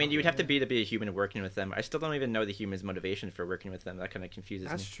 He's a I mean, you would have to psychopath, be a human working with them. I still don't even know the human's motivation for working with them. That kind of confuses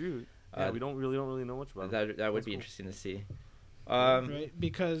That's me. true. Yeah, we don't really know much about him. That would That's be cool. interesting to see. Right?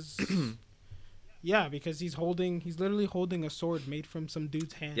 Because... Yeah, because he's literally holding a sword made from some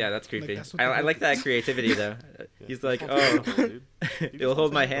dude's hand. Yeah, that's creepy. that's what I the like whole- that creativity though. Yeah. He's like, Just oh, wants to hold, dude. He just it'll wants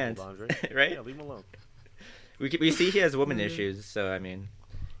hold to my hold hand, Andre. right? Yeah, leave him alone. We see he has woman issues, so I mean,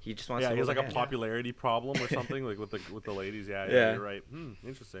 he just wants Yeah, to he has hold like her a hand. popularity problem or something, like with the ladies. Yeah, Yeah. you're right.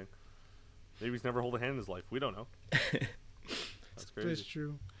 Interesting. Maybe he's never held a hand in his life. We don't know. That's That's crazy.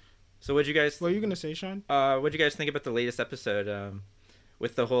 true. So what'd you guys? What are you gonna say, Sean? What'd you guys think about the latest episode?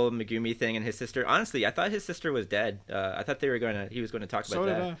 With the whole Megumi thing and his sister. Honestly, I thought his sister was dead. I thought he was going to talk about So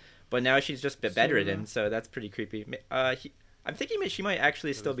did that. I. But now she's just So did bedridden, I. so that's pretty creepy. I'm thinking she might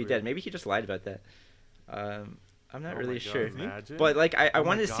actually still is be weird. dead. Maybe he just lied about that. I'm not Oh really my God, sure. imagine. But like I Oh my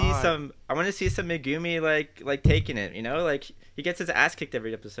want to see God. some Megumi like taking it, you know? Like he gets his ass kicked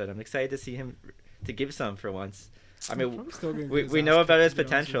every episode. I'm excited to see him to give some for once. I mean, I'm still gonna get we his we ass know about kicked, his to be honest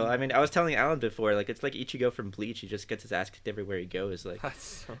potential. with you. I mean, I was telling Alan before, like it's like Ichigo from Bleach. He just gets his ass kicked everywhere he goes. Like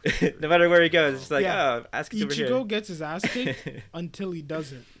That's so no matter where he goes, it's just like Yeah. oh, ass kicked over Ichigo here. gets his ass kicked until he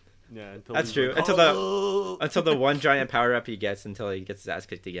doesn't. yeah. Until That's he's true. like, Until "Oh!" Until the one giant power up he gets until he gets his ass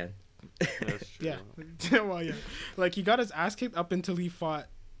kicked again. That's true. Yeah. Well, yeah. Like he got his ass kicked up until he fought.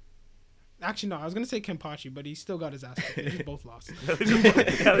 Actually, no. I was gonna say Kenpachi, but he still got his ass kicked. They just both lost.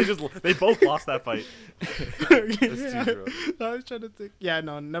 they both lost that fight. Yeah. too I was trying to think. Yeah,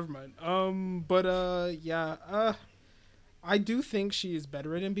 no, never mind. I do think she is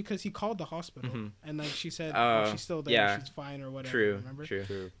bedridden because he called the hospital Mhm. and like she said, Oh, she's still there, yeah. she's fine or whatever. True. Remember? True.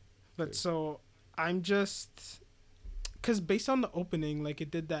 True. But so I'm just because based on the opening, like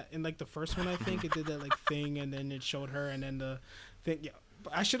it did that in like the first one, I think it did that like thing, and then it showed her, and then the thing. Yeah,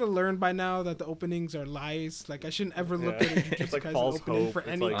 but I should have learned by now that the openings are lies. Like I shouldn't ever look Yeah. at a Jujutsu It's like Kaisen false opening hope. for It's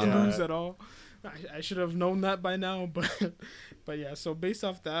any like, clues yeah. at all. I should have known that by now, but yeah. So based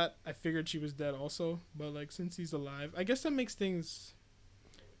off that, I figured she was dead also. But like since he's alive, I guess that makes things.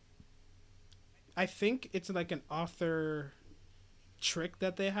 I think it's like an author trick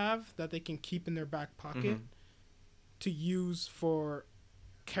that they have that they can keep in their back pocket to use for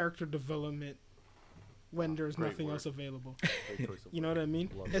character development when there's Great nothing word. else available. Great choice of You know what words. I mean?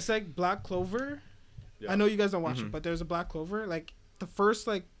 Love It's like Black Clover. Yeah. I know you guys don't watch it, but there's a Black Clover. Like the first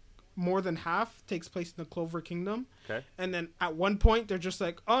like more than half takes place in the Clover Kingdom. Okay. And then at one point they're just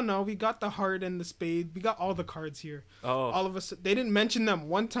like, "Oh no, we got the heart and the spade. We got all the cards here." Oh. All of us, they didn't mention them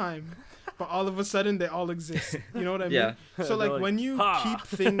one time, but all of a sudden they all exist. You know what I mean? Yeah. So They're like like, when you "Ha!"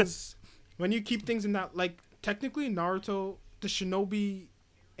 keep things, when you keep things in that, like technically Naruto, the Shinobi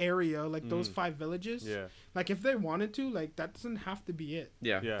area, like those 5 villages, Yeah. like if they wanted to, like that doesn't have to be it.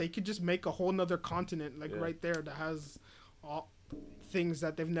 Yeah. Yeah. They could just make a whole nother continent, like Yeah. right there, that has all things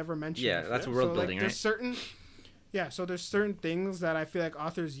that they've never mentioned. Yeah, that's Yeah. world So, building, like, there's right? certain, so there's certain things that I feel like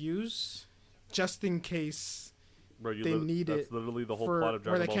authors use just in case Bro, you they need that's it literally the whole for plot of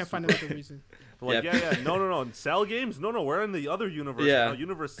where Dragon they Ball can't find Super. another reason. Like, Yep. yeah, no. Cell games? No, we're in the other universe Yeah. now,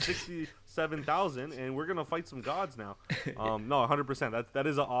 Universe 67,000, and we're going to fight some gods now. No, 100%. That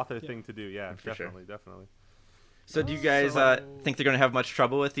is an author thing to do. Yeah, For sure. definitely. So do you guys So- think they're going to have much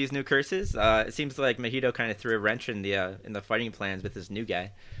trouble with these new curses? It seems like Mahito kind of threw a wrench in the fighting plans with this new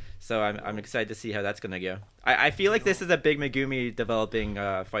guy. So I'm excited to see how that's going to go. I feel like this is a big Megumi developing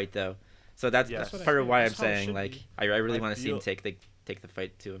fight though. So that's Yeah. That's what I part of think. why I'm That's how it saying should like be. I really I want to see him feel- take the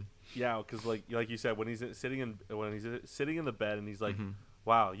fight to him. Yeah, because like you said, when he's sitting in the bed and he's like, Mhm.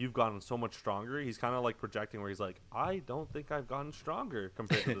 "Wow, you've gotten so much stronger." He's kind of like projecting where he's like, "I don't think I've gotten stronger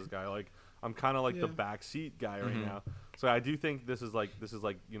compared to this guy. Like I'm kind of like the Yeah. backseat guy right Mhm. now." So I do think this is like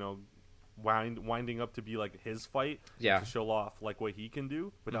winding up to be like his fight. Yeah. To show off like what he can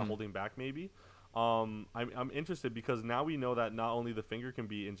do without Mhm. holding back maybe. I'm interested because now we know that not only the finger can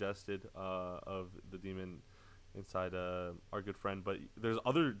be ingested of the demon inside our good friend, but there's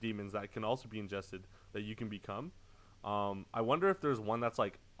other demons that can also be ingested that you can become. I wonder if there's one that's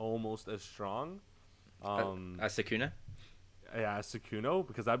like almost as strong. Sukuna? Yeah, as Sukuna,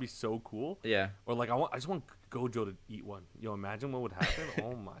 because that'd be so cool. Yeah. Or like I just want Gojo to eat one. Imagine what would happen.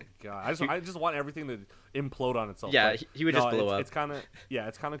 Oh my god! I just want everything to implode on itself. Yeah, Like, he would just blow up. It's kind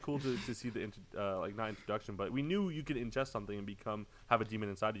of cool to see the not introduction, but we knew you could ingest something and have a demon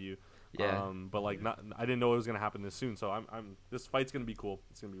inside of you. Yeah. But like I didn't know it was gonna happen this soon. So I'm this fight's gonna be cool.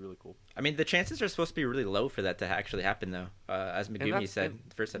 It's gonna be really cool. I mean, the chances are supposed to be really low for that to actually happen though. As Megumi that's- said and-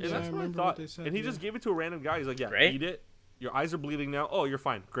 the first And Yeah, episode. that's I what I remember what thought. they said, And he yeah. just gave it to a random guy. He's like, "Yeah, Right? eat it. Your eyes are bleeding now. Oh, you're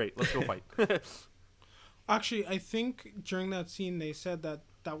fine. Great. Let's go fight." Actually, I think during that scene they said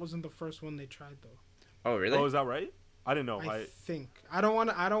that wasn't the first one they tried though. Oh, really? Oh, is that right? I didn't know. I think I don't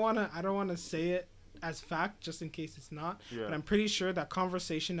want to say it as fact just in case it's not. Yeah. But I'm pretty sure that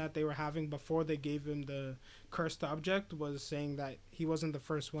conversation that they were having before they gave him the cursed object was saying that he wasn't the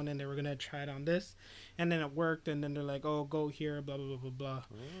first one and they were gonna try it on this, and then it worked, and then they're like, "Oh, go here, blah blah blah blah blah,"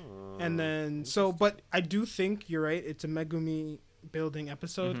 Oh, and then so. But I do think you're right. It's a Megumi building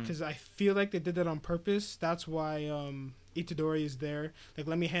episode Mhm. because I feel like they did that on purpose. That's why Itadori is there. Like,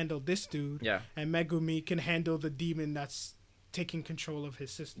 let me handle this dude, Yeah. and Megumi can handle the demon that's taking control of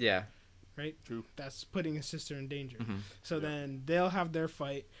his sister. Yeah. Right? True. That's putting his sister in danger. Mhm. So Yeah. then they'll have their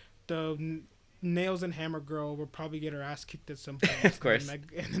fight. The Nails and Hammer Girl will probably get her ass kicked at some point. Of course. And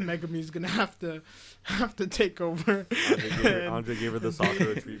then Megumi's gonna have to take over. Andre gave her the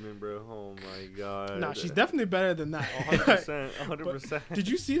Sakura treatment, bro. Oh my god. No, she's definitely better than that. 100%. 100%. Did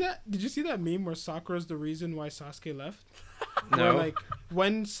you see that? Did you see that meme where Sakura's the reason why Sasuke left? No. Where, like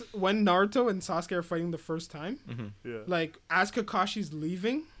when Naruto and Sasuke are fighting the first time, Mhm. Yeah. like as Kakashi's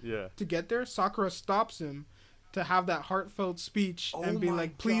leaving Yeah. to get there, Sakura stops him to have that heartfelt speech Oh and be my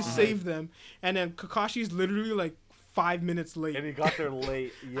like, "Please God. save them." And then Kakashi's literally like 5 minutes late. And he got there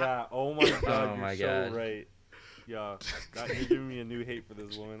late. Yeah. Oh my god. Oh you're my so God. right. Yeah. God, you're giving me a new hate for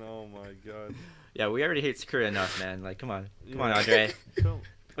this woman. Oh my god. Yeah, we already hate Sakura enough, man. Like, come on. Come on, Yeah. Andre. Come-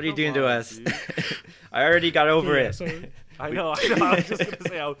 What are you Come doing to on, us? dude. I already got over Yeah, it. so- I know. I was just gonna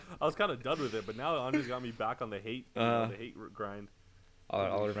say I was kind of done with it, but now Andre's got me back on the hate, the hate grind.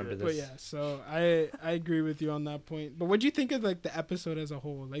 I'll remember Shit. this. But yeah, so I agree with you on that point. But what do you think of like the episode as a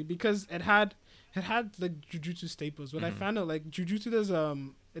whole? Like, because it had like Jujutsu staples. But I Mhm. found out like Jujutsu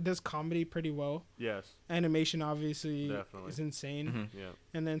does comedy pretty well. Yes. Animation obviously Definitely. is insane. Mhm. Yeah.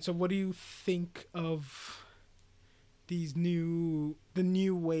 And then so what do you think of the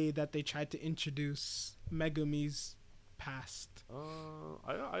new way that they tried to introduce Megumi's past?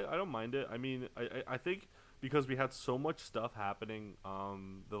 I don't mind it. I mean, I think because we had so much stuff happening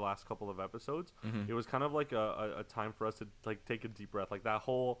the last couple of episodes, Mhm. it was kind of like a time for us to like take a deep breath. Like that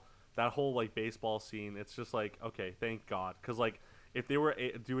whole like baseball scene. It's just like, okay, thank God, because like if they were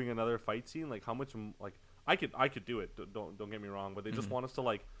doing another fight scene, like how much like I could do it. Don't get me wrong, but they just want us to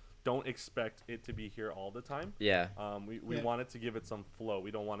like don't expect it to be here all the time. Yeah. We wanted to give it some flow.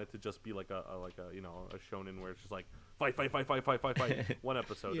 We don't want it to just be like a you know, a shonen where it's just like fight one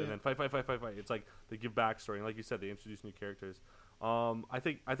episode and then fight. It's like they give backstory, and like you said, they introduce new characters. I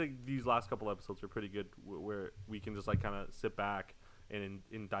think these last couple episodes are pretty good, where we can just like kind of sit back and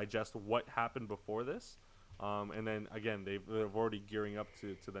digest what happened before this, and then again they're already gearing up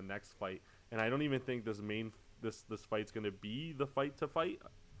to the next fight, and I don't even think this fight's gonna be the fight to fight.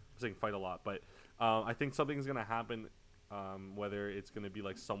 I'm saying fight a lot, but I think something's gonna happen, whether it's gonna be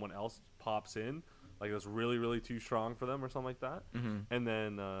like someone else pops in, like that's really too strong for them or something like that, and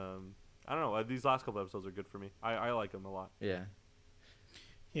then I don't know. These last couple episodes are good for me. I like them a lot. Yeah.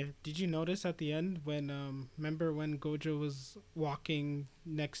 Yeah. Did you notice at the end when remember when Gojo was walking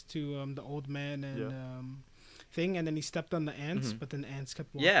next to the old man and thing, and then he stepped on the ants, but then the ants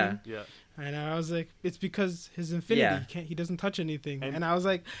kept walking. Yeah. And I was like, it's because his infinity. Yeah. He doesn't touch anything. And I was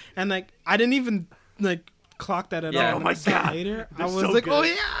like, I didn't even like clock that at all. Oh my god! Later, I was so like, good. oh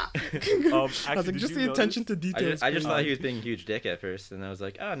yeah. Actually, I was like, just the attention to detail. I just thought he was being a huge dick at first, and I was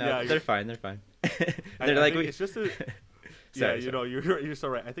like, oh no, Yeah, they're fine. They're I like, think it's just a Sorry. you know, you're so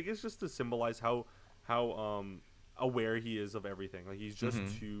right. I think it's just to symbolize how aware he is of everything. Like he's just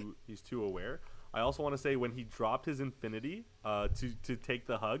too aware. I also want to say when he dropped his infinity to take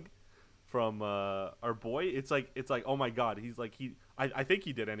the hug from our boy, it's like oh my god, he's like I think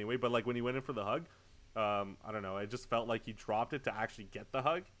he did anyway, but like when he went in for the hug, I don't know, I just felt like he dropped it to actually get the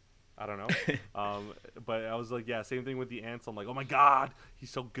hug. I don't know. But I was like, yeah, same thing with the ants. I'm like, oh my god,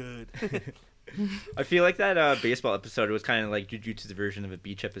 he's so good. I feel like that baseball episode was kind of like Jujutsu's version of a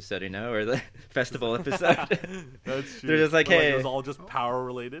beach episode, you know, or the festival episode. That's true. They're just like, hey, it was all just power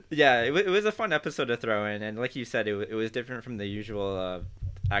related. Yeah, it was a fun episode to throw in, and like you said, it was different from the usual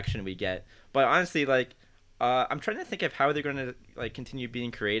action we get. But honestly, like, I'm trying to think of how they're going to like continue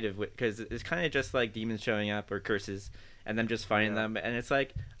being creative, because it's kind of just like demons showing up or curses, and them just fighting them, and it's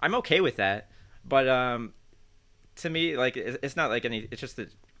like I'm okay with that, but to me, like, it's not like any. It's just the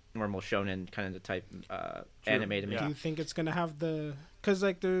normal shonen kind of the type anime to me. Do you think it's gonna have the? Because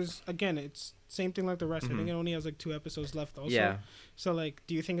like there's again, it's same thing like the rest. I think it only has like 2 episodes left. Also, yeah. So like,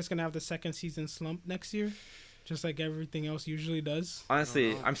 do you think it's gonna have the second season slump next year, just like everything else usually does?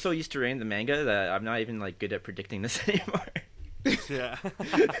 Honestly, I'm so used to reading the manga that I'm not even like good at predicting this anymore. Yeah.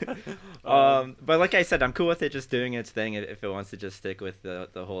 But like I said, I'm cool with it just doing its thing. If it wants to just stick with the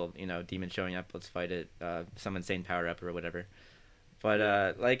whole, you know, demon showing up, let's fight it, some insane power up or whatever.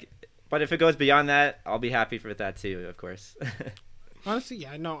 But but if it goes beyond that, I'll be happy with that too, of course. Honestly,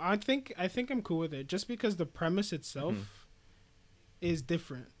 yeah, no, I think I'm cool with it, just because the premise itself is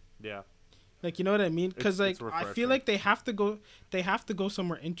different. Yeah. Like, you know what I mean? Because like it's I feel like they have to go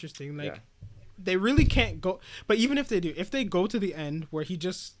somewhere interesting. Like, Yeah. they really can't go. But even if they do, if they go to the end where he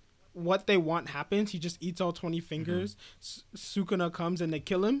just what they want happens, he just eats all 20 fingers. Sukuna comes and they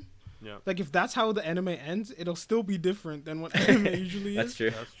kill him. Yeah. Like, if that's how the anime ends, it'll still be different than what anime usually That's is.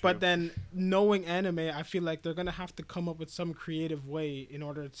 true. That's true. But then, knowing anime, I feel like they're gonna have to come up with some creative way in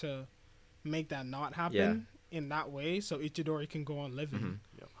order to make that not happen in that way, so Itadori can go on living.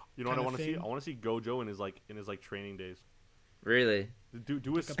 Yeah. You know what I kinda want to see? thing. I want to see Gojo in his training days. Really? Do a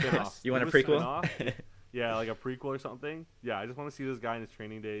Like a spin off. past- You want a prequel? Yeah, like a prequel or something. Yeah, I just want to see this guy in his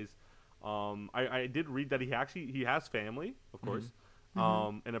training days. I did read that he has family, of course.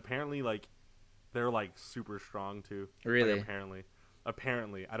 And apparently like they're like super strong too. Really? Like,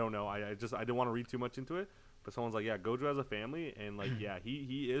 apparently, I don't know. I didn't want to read too much into it, but someone's like, yeah, Gojo has a family, and like, yeah,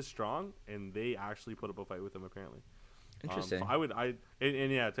 he is strong, and they actually put up a fight with him apparently. Interesting. So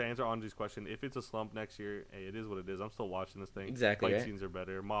and yeah, to answer Andre's question, if it's a slump next year, hey, it is what it is. I'm still watching this thing. Exactly, Fight right? scenes are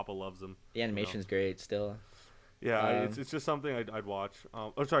better. Mappa loves them. The animation's great still. Yeah, it's just something I'd watch.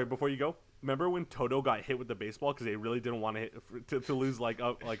 Oh, sorry, before you go, remember when Toto got hit with the baseball because they really didn't want to lose like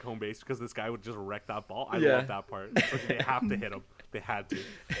home base because this guy would just wreck that ball? I love that part. Like, they have to hit him. They had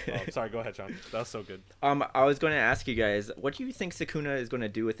to. Sorry, go ahead, Sean. That was so good. I was going to ask you guys, what do you think Sukuna is going to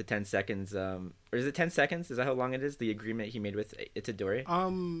do with the 10 seconds? Or is it 10 seconds? Is that how long it is? The agreement he made with Itadori?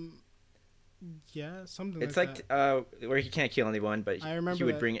 Yeah, something It's like like where he can't kill anyone, but I remember he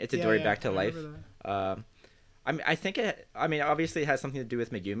would that. bring Itadori back to I life. remember that. I think obviously it has something to do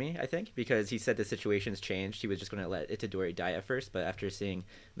with Megumi, I think, because he said the situation's changed. He was just going to let Itadori die at first, but after seeing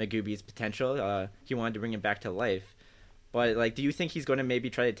Megumi's potential, he wanted to bring him back to life. But like, do you think he's going to maybe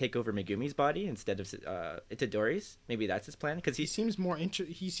try to take over Megumi's body instead of Itadori's? Maybe that's his plan because He seems more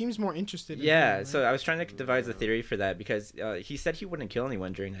interested. In yeah. him, right? So I was trying to devise a theory for that because he said he wouldn't kill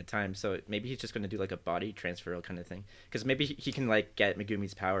anyone during that time. So maybe he's just going to do like a body transfer kind of thing because maybe he can like get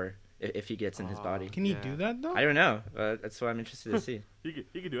Megumi's power if he gets in his body. Can he do that though? I don't know. That's what I'm interested to see.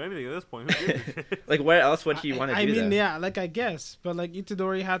 He could do anything at this point. Who gives a shit? Like, what else would he want to do? I mean, though? yeah, like I guess, but like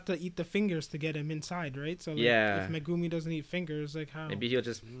Itadori had to eat the fingers to get him inside, right? So like, Yeah. if Megumi doesn't eat fingers, like how? Maybe he'll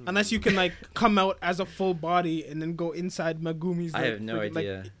just. Unless you can like come out as a full body and then go inside Megumi's. I Like, have no freaking-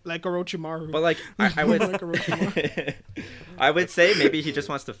 idea. Like Orochimaru. But like, I would. Like Orochimaru. I would say maybe he just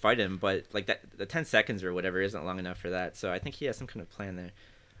wants to fight him, but like the 10 seconds or whatever isn't long enough for that. So I think he has some kind of plan there.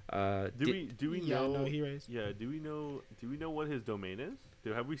 Do we Yeah, know? no, he raised. Yeah, do we know what his domain is?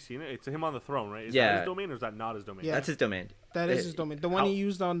 Have we seen it? It's him on the throne, right? Is Yeah. that his domain or is that not his domain? Yeah. That's his domain. That is his domain. The one he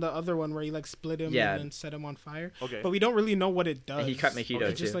used on the other one where he like split him Yeah. and then set him on fire. Okay. But we don't really know what it does. And he cut Mahito,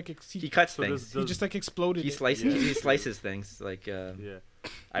 It just too. like He cuts So things. he just like exploded. He it. slices. Yeah. He slices things. Like Yeah.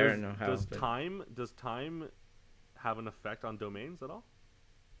 I don't know how. Does but- time have an effect on domains at all?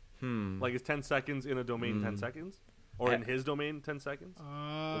 Hmm. Like is 10 seconds in a domain 10 seconds? Or in his domain 10 seconds?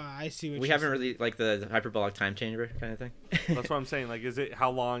 I see what we you're haven't saying. really like the hyperbolic time changer kind of thing. That's what I'm saying. Like, is it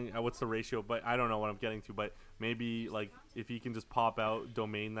how long? What's the ratio? But I don't know what I'm getting to. But maybe like if he can just pop out,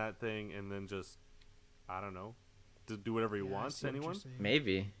 domain that thing, and then just I don't know, to do whatever he Yeah, I wants. see what you're Anyone? saying.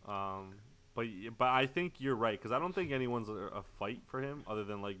 Maybe. But I think you're right because I don't think anyone's a fight for him other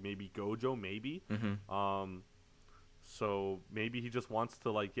than like maybe Gojo, maybe. Mm-hmm. So maybe he just wants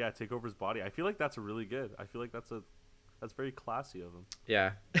to like take over his body. I feel like that's really good. I feel like that's very classy of him.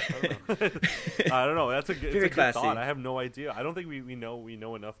 Yeah. I don't know. That's a good, Very it's a good classy. thought. I have no idea. I don't think we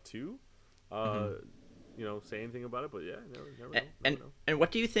know enough to, say anything about it. But yeah, never know. And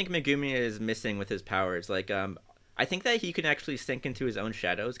what do you think Megumi is missing with his powers? Like, I think that he can actually sink into his own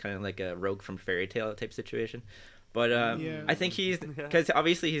shadows, kind of like a Rogue from Fairy Tail type situation. But Yeah. I think he's because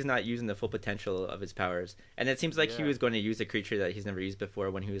obviously he's not using the full potential of his powers, and it seems like he Yeah. was going to use a creature that he's never used before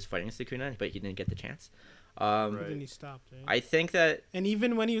when he was fighting Sukuna, but he didn't get the chance. Right. But then he stopped. Right? I think that And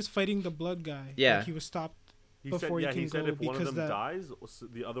even when he was fighting the blood guy, Yeah. like, he was stopped. He before said, he he can said go if one of because them that- dies,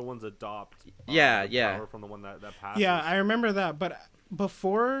 the other ones adopt. Yeah, the yeah. Power from the one that passes. Yeah, I remember that. But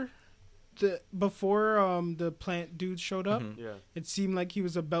before the plant dude showed up, Mhm. Yeah. it seemed like he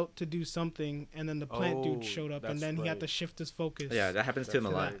was about to do something, and then the plant dude showed up, and that's then he had right. to shift his focus. yeah, that happens to him a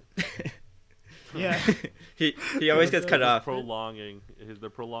lot. Yeah. he always gets cut off. Prolonging. They're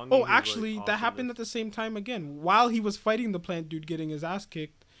prolonging. Oh, his, like, actually, that happened at the same time again. While he was fighting the plant dude, getting his ass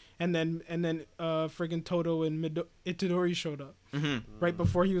kicked, and then friggin' Toto and Itadori showed up Hmm. right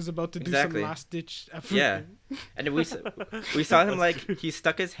before he was about to do Exactly. some last ditch effort. Yeah. And we saw him like he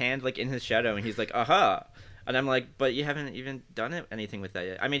stuck his hand like in his shadow, and he's like, "Aha!" And I'm like, "But you haven't even done anything with that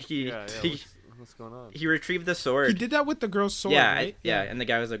yet." I mean, Yeah. he What's going on? he retrieved the sword. He did that with the girl's sword, yeah, right? yeah. And the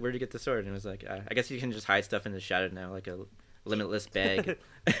guy was like, "Where'd you get the sword?" And it was like, "I guess you can just hide stuff in the shadow now, like a limitless bag."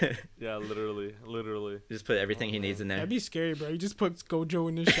 Yeah, literally. Just put everything he needs in there. That'd be scary, bro. He just puts Gojo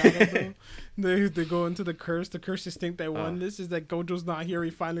in the shadow, though. they go into the curse. The curses think they won. This is like Gojo's not here. He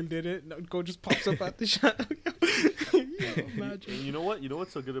finally did it. No, Gojo just pops up out the shadow. Yo, imagine. And you know what? You know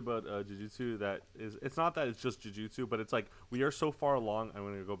what's so good about Jujutsu? That is, it's not that it's just Jujutsu, but it's like we are so far along. I'm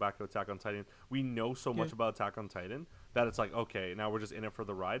gonna go back to Attack on Titan. We know so much Yeah. about Attack on Titan that it's like okay, now we're just in it for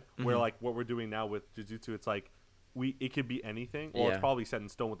the ride. Where like what we're doing now with Jujutsu, it's like it could be anything. Well, Yeah. it's probably set in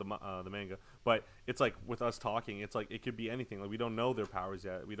stone with the manga, but it's like with us talking, it's like it could be anything. Like we don't know their powers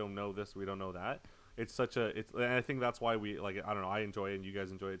yet. We don't know this. We don't know that. It's such a. And I think that's why we like. I don't know. I enjoy it, and you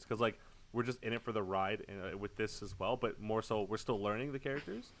guys enjoy it. It's because like we're just in it for the ride with this as well. But more so, we're still learning the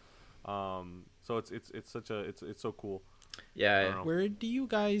characters. So it's such a it's so cool. I Yeah. don't know. Where do you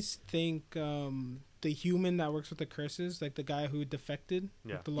guys think the human that works with the curses, like the guy who defected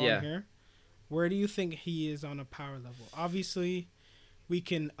Yeah. with the long Yeah. hair, where do you think he is on a power level? Obviously, we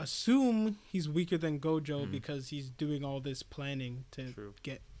can assume he's weaker than Gojo because he's doing all this planning to True.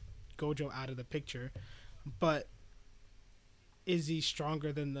 get Gojo out of the picture. But is he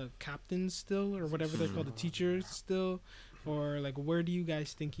stronger than the captains still, or whatever they're called, the teachers still? Or like, where do you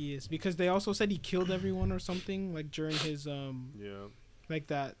guys think he is? Because they also said he killed everyone or something, like during his Yeah. like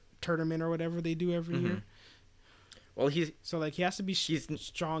that tournament or whatever they do every year. Well, he's So like he has to be He's-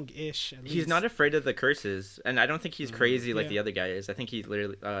 strong-ish. At he's least. not afraid of the curses, and I don't think he's crazy like Yeah. the other guy is. I think he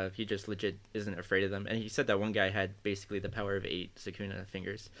literally he just legit isn't afraid of them. And he said that one guy had basically the power of 8 Sukuna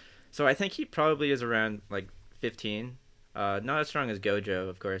fingers. So I think he probably is around like 15. Not as strong as Gojo,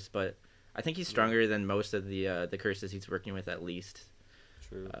 of course, but I think he's stronger than most of the curses he's working with at least.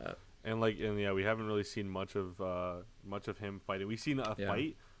 True. And yeah, we haven't really seen much of him fighting. We've seen a Yeah.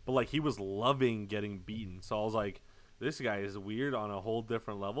 fight, but like he was loving getting beaten. So I was like, this guy is weird on a whole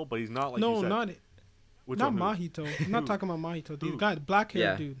different level. But he's not like no, you said, not which not one, who? Mahito. I'm not talking about Mahito. The Who? guy, the black hair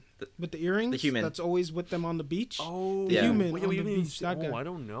Yeah. dude The- with the earrings. the human. That's always with them on the beach. Oh, The Yeah. human Wait, on we the haven't even beach. seen- That guy. I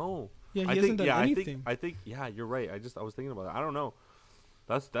don't know. Yeah, he I hasn't think, done yeah, anything. I think, yeah, you're right. I was thinking about that. I don't know.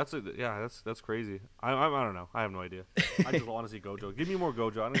 That's crazy. I don't know. I have no idea. I just want to see Gojo. Give me more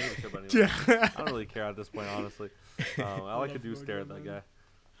Gojo. I don't even care about anyone. Yeah. I don't really care at this point, honestly. All I could do is stare at that guy.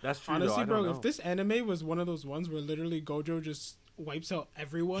 That's true. Honestly, though. I bro, don't know. if this anime was one of those ones where literally Gojo just wipes out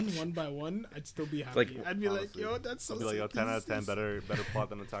everyone one by one, I'd still be happy. Like, I'd be honestly, like, yo, that's so I'll be like, yo, sick. 10 out of 10, This is- better plot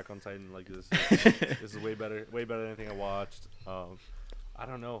than Attack on Titan. Like this is way better than anything I watched. I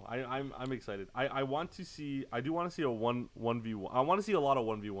don't know. I'm excited. I want to see. I do want to see a 1v1. I want to see a lot of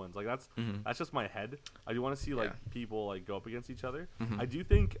 1v1s. Like Mhm. that's just my head. I do want to see like Yeah. people like go up against each other. Mhm. I do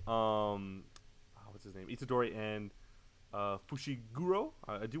think what's his name, Itadori and Fushiguro.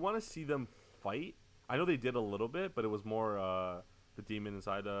 I do want to see them fight. I know they did a little bit, but it was more the demon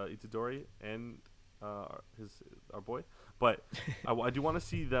inside Itadori and our boy. But I do want to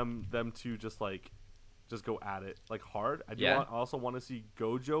see them two just go at it like hard. I Yeah. also want to see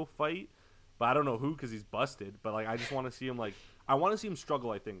Gojo fight, but I don't know who because he's busted. But like I just want to see him I want to see him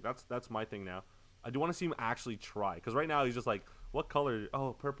struggle. I think that's my thing now. I do want to see him actually try because right now he's just like, what color?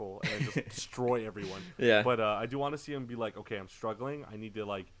 Oh, purple, and then just destroy everyone. Yeah. But I do want to see him be like, okay, I'm struggling. I need to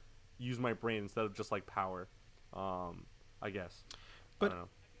like use my brain instead of just like power. I guess. But- I don't know.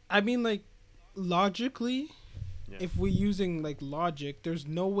 I mean, like, logically, Yeah. if we're using like logic, there's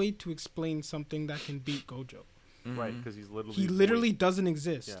no way to explain something that can beat Gojo. Right, Mhm. because he's literally He literally doesn't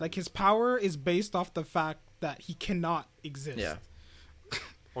exist. Yeah. Like his power is based off the fact that he cannot exist. Yeah.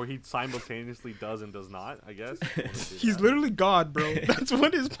 or he simultaneously does and does not. I guess. I wanna do He's that. literally God, bro. That's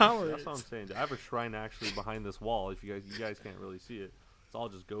what his power That's is. what I'm saying. I have a shrine actually behind this wall. If you guys can't really see it, it's all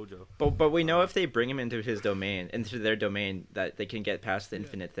just Gojo. But we know if they bring him into their domain, that they can get past the Yeah.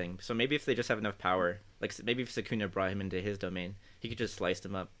 infinite thing. So maybe if they just have enough power, like maybe if Sukuna brought him into his domain, he could just slice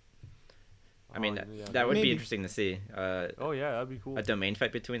them up. I mean, yeah. that would Maybe. be interesting to see. Oh yeah, that'd be cool. A domain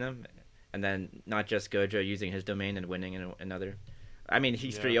fight between them, and then not just Gojo using his domain and winning in another. I mean,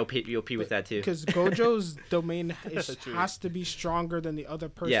 he's Yeah. pretty OP with that too. Because Gojo's domain True. has to be stronger than the other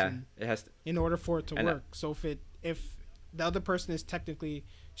person Yeah, it has. in order for it to And, work. So if the other person is technically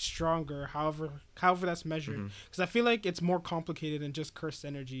stronger, however that's measured, Mhm. because I feel like it's more complicated than just cursed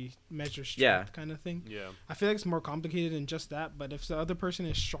energy measure strength Yeah. kind of thing. Yeah. I feel like it's more complicated than just that. But if the other person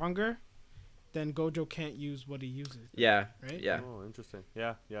is stronger, then Gojo can't use what he uses. Yeah, Right? yeah. Oh, interesting.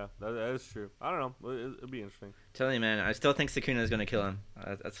 Yeah. That is true. I don't know. It'll be interesting. Telling you, man, I still think Sukuna is gonna kill him.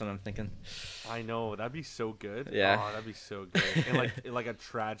 That's what I'm thinking. I know that'd be so good. Yeah. Oh, that'd be so good. And like a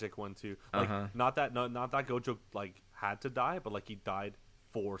tragic one too. Like Uh-huh. not that Gojo like had to die, but like he died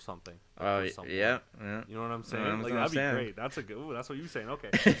for something. Like, Oh, for someone. yeah. You know what I'm saying? I'm Like saying. that'd be great. That's a good. Ooh, that's what you're saying.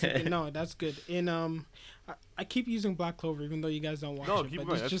 Okay. No, that's good. In I keep using Black Clover even though you guys don't watch No, it. keep but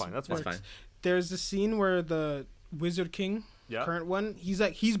going. it's That's just fine. That's That's fine. fine. There's a scene where the Wizard King, Yeah. current one,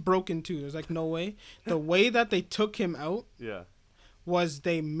 he's broken too. There's like no way. The way that they took him out Yeah. was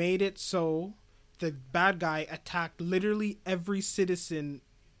they made it so the bad guy attacked literally every citizen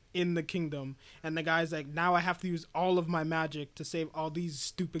in the kingdom, and the guy's like, now I have to use all of my magic to save all these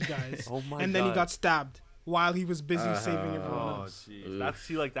stupid guys. Oh my and then he God. got stabbed while he was busy saving everyone Oh else. jeez.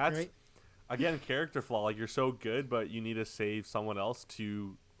 Oof. That's Right? again character flaw. Like you're so good, but you need to save someone else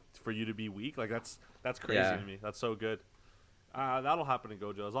for you to be weak. Like that's crazy Yeah. to me. That's so good. That'll happen in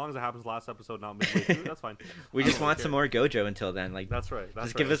Gojo as long as it happens last episode, not midway through. That's fine. We I just don't want care. some more Gojo until then. Like, That's right. That's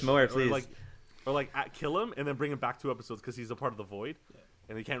Just right. give us more, Or please. kill him and then bring him back 2 episodes because he's a part of the void,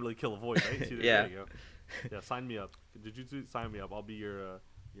 and he can't really kill a void, right? See, Yeah. There you go. Yeah, sign me up. Did you sign me up? I'll be your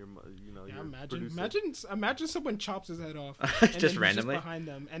Yeah, your imagine, producer. imagine someone chops his head off, Just and then he's randomly? behind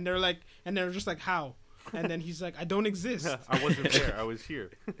them, and they're just like, how? And then he's like, I don't exist. I wasn't there. I was here.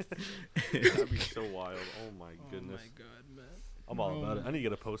 That'd be so wild. Oh my goodness. Oh my god, man. I'm all about it. No. I need to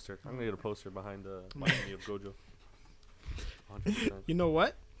get a poster. I'm gonna get a poster behind me of Gojo. 100%. You know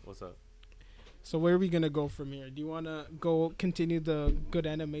what? What's up? So where are we gonna go from here? Do you wanna go continue the good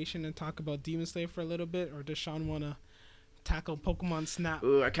animation and talk about Demon Slayer for a little bit, or does Sean wanna tackle Pokemon Snap?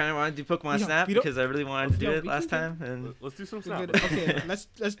 ooh, I kind of want to do Pokemon Yo, Snap we don't- because I really wanted to do Yo, it we last can time, and Let's do some We're snap. good. Okay,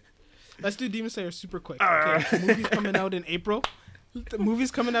 let's do Demon Slayer super quick. Okay, the movie's coming out in April. The movie's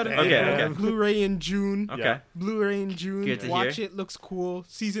coming out in Okay, April. okay. Blu-ray in June. okay. Yeah. Blu-ray in June. Good to Watch hear. it. Looks cool.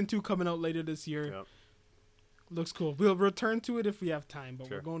 Season 2 coming out later this year. Yep. Looks cool. We'll return to it if we have time, but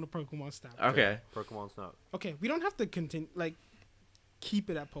Sure. we're going to Pokemon Snap. Okay. Pokemon Snap. Okay, we don't have to continue. Like, keep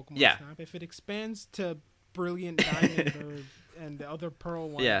it at Pokemon Yeah. Snap. If it expands to Brilliant Diamond and the other Pearl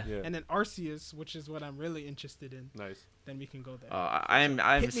one, Yeah. and then Arceus, which is what I'm really interested in, Nice. then we can go there. I'm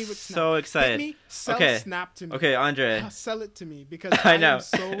Hit me with so Snap. excited. Hit me, sell Okay. Snap to me. Okay, Andre. Sell it to me because I I know. am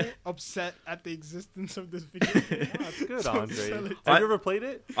so upset at the existence of this video game. Oh, that's good, So Andre. sell it. Have you ever played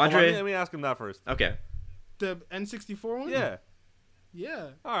it? Andre- Let me ask him that first. Okay. The N64 one? Yeah. Yeah.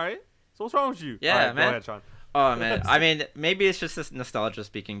 All right. So what's wrong with you? Yeah, All right, man. Go ahead, Sean. Oh man, I mean, maybe it's just this nostalgia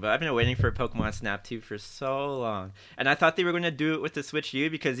speaking, but I've been waiting for Pokemon Snap 2 for so long, and I thought they were going to do it with the Switch U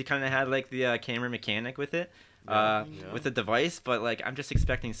because you kind of had like the camera mechanic with it, Yeah. with the device. But like, I'm just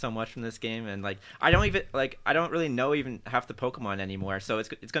expecting so much from this game, and like, I don't really know even half the Pokemon anymore, so it's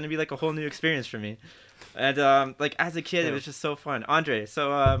going to be like a whole new experience for me. And like as a kid, it was just so fun. Andre,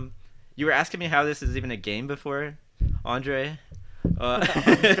 so you were asking me how this is even a game before, Andre.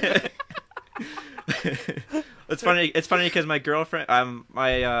 It's funny. It's funny because my girlfriend,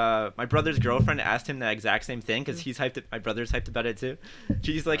 my brother's girlfriend asked him that exact same thing because my brother's hyped about it too.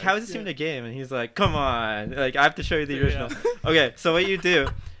 She's like, "How is this even a game?" And he's like, "Come on, like I have to show you the original." Okay, so what you do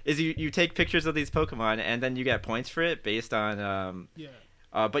is you take pictures of these Pokemon and then you get points for it based on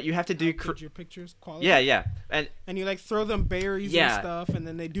but you have to do Your pictures, quality. yeah, and you like throw them berries Yeah. and stuff, and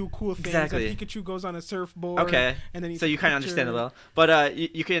then they do cool things. Exactly. Like Pikachu goes on a surfboard. okay, And then so you kind of understand it well. But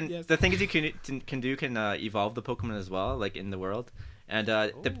you can Yes. the thing is you can evolve the Pokemon as well, like in the world, and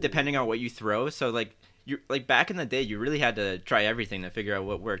depending on what you throw. So like you like back in the day, you really had to try everything to figure out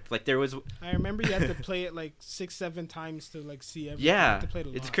what worked. Like there was I remember you had to play it like 6-7 times to like see everything. You yeah, had to play it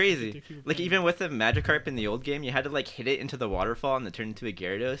a it's lot. crazy. If you were Like playing even with the Magikarp in the old game, you had to like hit it into the waterfall and then turn into a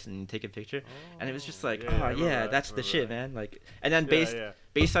Gyarados and take a picture. And it was just like, yeah, I remember that, that's the shit, that. man. Like, and then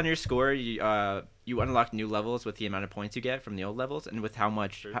based on your score, you unlock new levels with the amount of points you get from the old levels and with how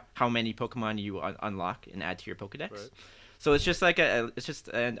many Pokemon you unlock and add to your Pokedex. Right. So it's just like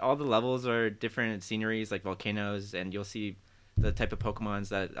and all the levels are different sceneries like volcanoes, and you'll see the type of Pokemons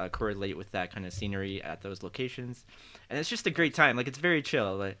that correlate with that kind of scenery at those locations, and it's just a great time. Like it's very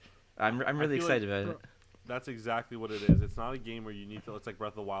chill. Like I'm really feel excited like, about it. That's exactly what it is. It's not a game where you need to. It's like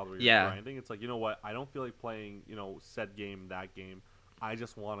Breath of the Wild where you're Yeah. grinding. It's like, you know what? I don't feel like playing, said game, that game. I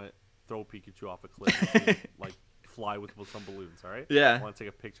just want to throw Pikachu off a cliff and see, like fly with some balloons. All right. Yeah. I want to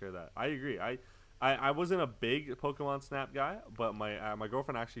take a picture of that. I agree. I wasn't a big Pokemon Snap guy, but my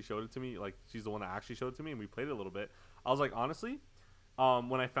girlfriend actually showed it to me. Like she's the one that actually showed it to me, and we played it a little bit. I was like, honestly,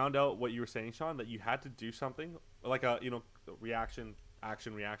 when I found out what you were saying, Sean, that you had to do something like a reaction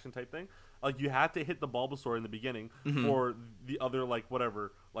type thing. Like you had to hit the Bulbasaur in the beginning for the other like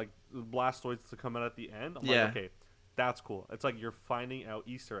Blastoids to come out at the end. I'm like, okay, that's cool. It's like you're finding out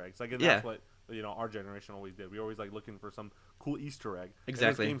Easter eggs. Like and that's what our generation always did. We always like looking for some cool Easter egg.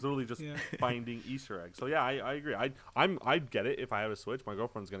 Exactly. And this game's literally just finding Easter eggs. So yeah, I agree. I'd get it if I have a Switch. My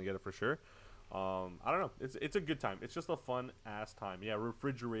girlfriend's gonna get it for sure. I don't know. It's a good time. It's just a fun ass time. Yeah,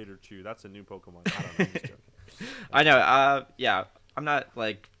 Refrigerator 2. That's a new Pokemon. I don't know. I'm just joking. I know. Yeah, I'm not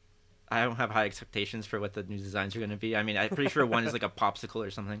like. I don't have high expectations for what the new designs are going to be. I mean, I'm pretty sure one is like a popsicle or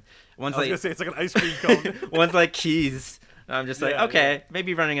something. One's I was like gonna say it's like an ice cream cone. one's like keys. I'm just like, Yeah, okay,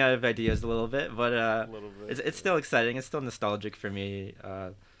 maybe running out of ideas a little bit, but a little bit. it's still exciting. It's still nostalgic for me.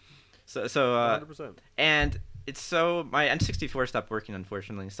 So 100%. and it's so my N64 stopped working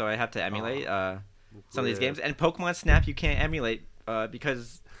unfortunately, so I have to emulate some of these games. And Pokemon Snap you can't emulate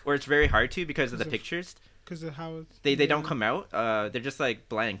because it's very hard to because of the pictures. Because of how it's, They don't come out. They're just like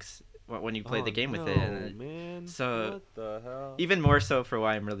blanks when you play the game with it. And Man. so what the hell? even more so for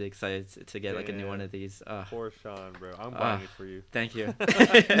why I'm really excited to get like a new Damn. one of these. Poor Sean, bro. I'm buying it for you. Thank you.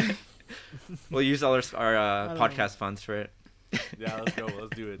 We'll use all our podcast funds for it. Yeah, let's go.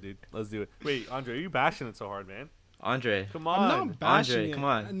 Let's do it, dude. Let's do it. Wait, Andre, are you bashing it so hard, man? Andre, Come I'm on. not bashing Andre, it. come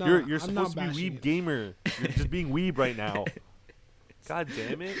on. No, You're I'm supposed not to be bashing weeb it. gamer. You're just being weeb right now. God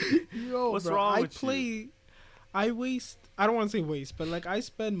damn it. Yo, What's bro, wrong with I don't want to say waste, but like I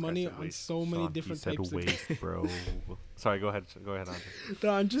spend money said on waste. so many Sean, different he said types of waste, bro. Sorry, go ahead, Andre. No,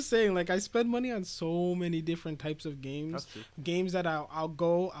 I'm just saying, like I spend money on so many different types of That's games. true. Games that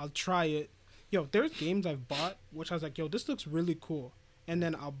I'll try it. Yo, there's games I've bought which I was like, yo, this looks really cool, and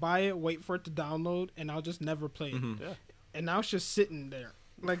then I'll buy it, wait for it to download, and I'll just never play it. Yeah. And now it's just sitting there.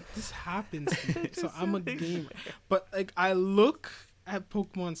 Like this happens to me. So I'm a gamer, but like I look at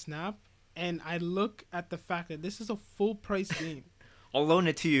Pokemon Snap, and I look at the fact that this is a full price game. I'll loan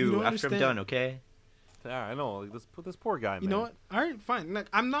it to You you don't after I'm understand. done, okay? Yeah, I know. Like, this poor guy, man. You know what? All right, fine. Like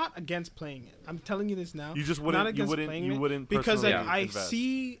I'm not against playing it. I'm telling you this now. You just I'm wouldn't. not against playing it You wouldn't because like personally I invest.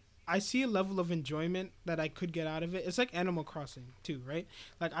 see I see a level of enjoyment that I could get out of it. It's like Animal Crossing too, right?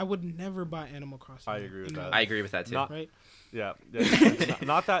 Like I would never buy Animal Crossing. I agree with that. I agree with that too. Not- Right? Yeah, it's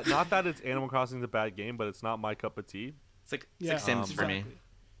not that it's Animal Crossing is a bad game, but it's not my cup of tea. It's like Yeah, Sims for me. exactly.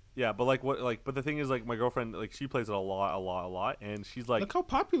 Yeah, but but the thing is, like, my girlfriend, like, she plays it a lot, and she's like, Look how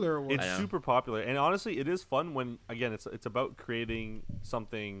popular it was. it's I know. super popular, and honestly, it is fun when, again, it's about creating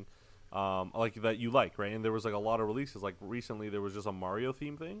something, like that you like, right? And there was like a lot of releases. Like recently, there was just a Mario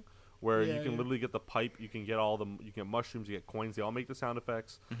theme thing where Yeah, you can yeah. literally get the pipe, you can get you get mushrooms, you get coins. They all make the sound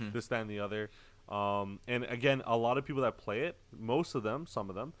effects, this, that, and the other. And again, a lot of people that play it, most of them, some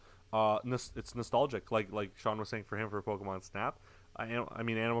of them, it's nostalgic. Like Sean was saying, for him, for Pokemon Snap. I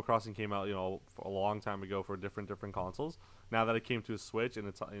mean, Animal Crossing came out, for a long time ago for different consoles. Now that it came to a Switch and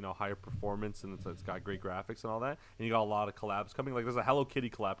it's, higher performance and it's got great graphics and all that, and you got a lot of collabs coming. Like, there's a Hello Kitty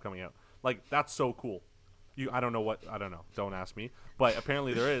collab coming out. Like, that's so cool. I don't know. Don't ask me. But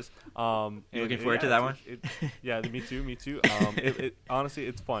apparently there is. Looking forward to that one? Yeah, me too. Honestly,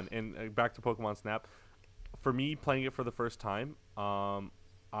 it's fun. And back to Pokemon Snap. For me, playing it for the first time, I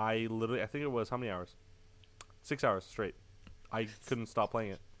think it was how many hours? 6 hours straight. I couldn't stop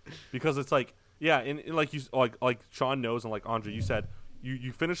playing it because it's like, yeah, and like you like Sean knows, and like Andre, you said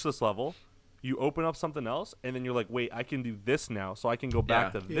you finish this level, you open up something else, and then you're like, wait, I can do this now, so I can go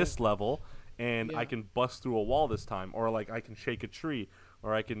back to this level, and I can bust through a wall this time, or like I can shake a tree,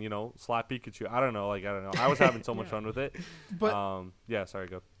 or I can slap Pikachu. I don't know. I was having so much fun with it. But yeah, sorry,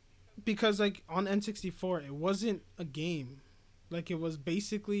 go. because like on N64, it wasn't a game. Like it was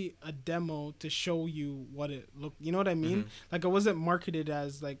basically a demo to show you what it looked. You know what I mean? Like it wasn't marketed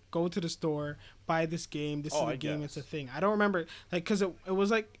as like go to the store, buy this game. This is a game. It's a thing. I don't remember like because it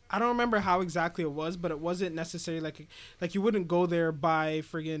was like I don't remember how exactly it was, but it wasn't necessarily like you wouldn't go there buy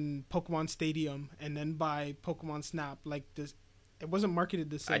friggin' Pokemon Stadium and then buy Pokemon Snap like this. It wasn't marketed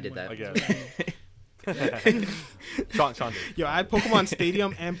the same. I did way. that. I guess. That's what I mean. Sean did. Yo, I had Pokemon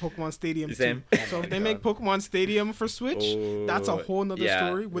Stadium and Pokemon Stadium Same. too. So if they make Pokemon Stadium for Switch, that's a whole nother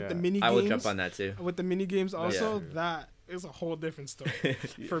story with the mini games. I will jump on that too. With the mini games also, Yeah. that is a whole different story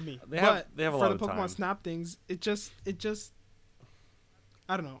for me. They have a for lot the of Pokemon time. Snap things, it just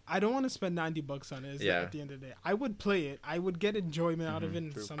I don't know. I don't want to spend $90 on it at the end of the day. I would play it. I would get enjoyment out of it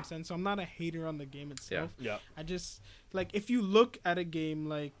in some sense. So I'm not a hater on the game itself. Yeah. I just like if you look at a game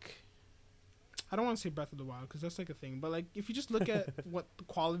like I don't want to say Breath of the Wild because that's like a thing, but like if you just look at what the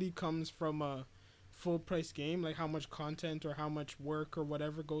quality comes from a full price game, like how much content or how much work or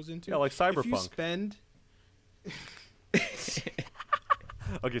whatever goes into. Yeah, like Cyberpunk. If you spend,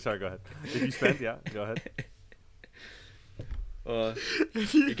 Okay, sorry. Go ahead. If you spend, yeah, go ahead. Well,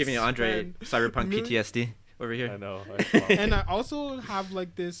 you're giving Andre Cyberpunk PTSD over I here. know. and I also have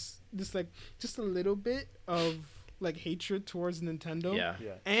like this like just a little bit of like hatred towards Nintendo. Yeah.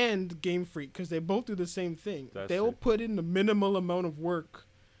 Yeah. And Game Freak because they both do the same thing. That's They'll true. put in the minimal amount of work,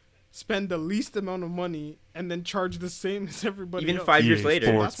 spend the least amount of money, and then charge the same as everybody Even else. 5 years EA later.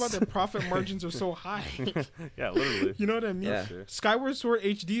 Sports. That's why their profit margins are so high. Yeah, literally. You know what I mean? Yeah. Sure. Skyward Sword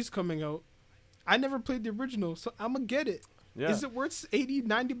HD is coming out. I never played the original, so I'm gonna get it. Yeah. Is it worth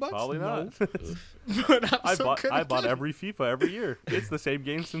 $80-$90? Probably not. No. But I so bought gonna bought get it. every FIFA every year. It's the same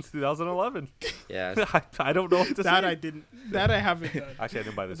game since 2011. Yeah. I don't know what to That say. I didn't. That I haven't done. Actually, I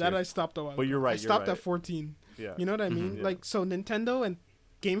didn't buy this. That year. I stopped a while. But you're ago. right, I you're stopped right. at 14. Yeah. You know what I mean? Yeah. Like so, Nintendo and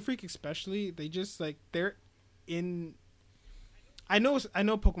Game Freak especially, they just like they're in. I know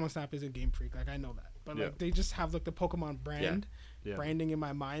Pokemon Snap isn't Game Freak, like I know that, but Yeah. like they just have like the Pokemon brand. Yeah. Branding in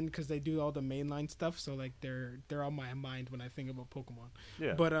my mind because they do all the mainline stuff, so like they're on my mind when I think about Pokemon.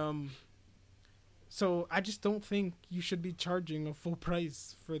 Yeah. But so I just don't think you should be charging a full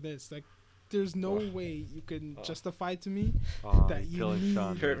price for this. Like, there's no way you can justify to me that you killing need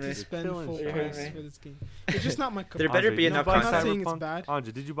Sean. Hurt to me. spend Killing full Sean. price Hurt me. for this game. It's just not my cup. There of better tea. be Did you enough buy I'm not saying it's Cyberpunk? bad.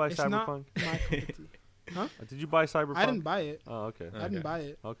 Andre, did you buy It's Cyberpunk? not my cup of tea. Did you buy Cyberpunk? I didn't buy it. Oh, okay. I didn't buy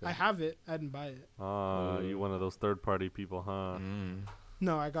it. Okay. I have it. I didn't buy it. You one of those third-party people, huh? Mm.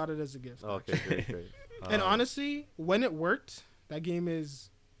 No, I got it as a gift. Okay, great. And honestly, when it worked, that game is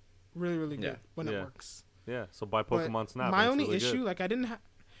really, really good Yeah. when it Yeah. works. Yeah. So buy But Pokemon Snap. My it's only really issue, good. like I didn't have,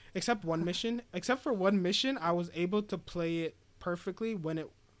 except for one mission, I was able to play it perfectly when it,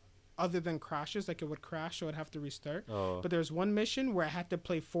 other than crashes, like it would crash, so I'd have to restart. Oh. But there's one mission where I had to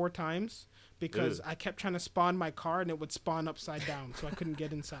play 4 times because Ew. I kept trying to spawn my car and it would spawn upside down, so I couldn't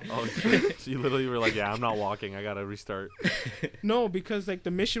get inside. Oh, so you literally were like, "Yeah, I'm not walking. I gotta restart." No, because like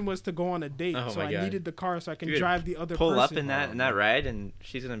the mission was to go on a date, Oh so my I God. needed the car so I can Dude, drive the other Pull person. up in that ride, and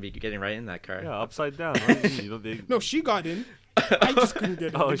she's gonna be getting right in that car. Yeah, upside down. Right? You know, they, No, she got in. I just couldn't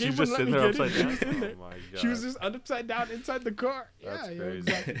get it. Oh, The she's game just wouldn't sitting let there me get upside it. She down. was in there. Oh my god. She was just upside down inside the car. That's Yeah, crazy.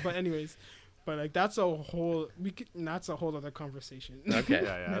 exactly. But anyways, but like that's a whole that's a whole other conversation. Okay.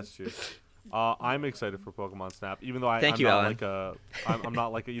 Yeah, that's true. I'm excited for Pokemon Snap, even though I'm Thank you, not Alan. like I'm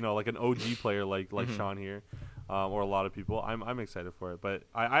not like like an OG player like Mhm. Sean here, or a lot of people. I'm excited for it, but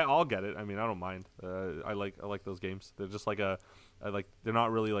I'll get it. I mean, I don't mind. I like those games. They're just like they're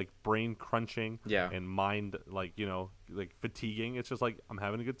not really like brain crunching Yeah. and mind like like fatiguing. It's just like I'm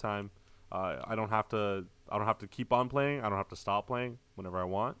having a good time. I don't have to keep on playing. I don't have to stop playing whenever I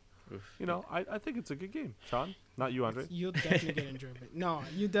want. Oof. I think it's a good game, Sean. Not you, Andre. You'll definitely get enjoyment. No,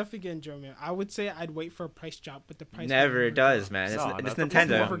 you definitely get enjoyment. I would say I'd wait for a price drop, but the price Never would does, go man. No, It's that's a up. It's Nintendo.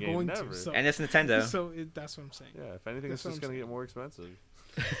 never game, going never. to. So, And it's Nintendo. so that's what I'm saying. Yeah, if anything, That's it's just what I'm gonna get more expensive.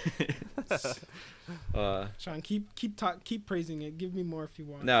 Sean, keep praising it. Give me more if you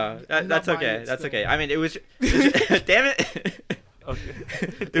want. No, I'm not that's buying okay. it That's still. okay. I mean, it was damn it. Okay.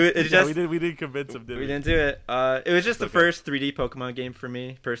 It's Yeah, just we didn't convince him, did we? we didn't do it. It was just the Okay. first 3D Pokemon game for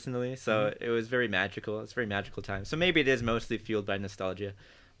me personally, so Mhm. it was very magical. It's a very magical time. So maybe it is mostly fueled by nostalgia,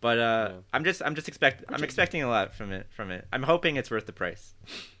 but Yeah. I'm expecting a lot from it. I'm hoping it's worth the price.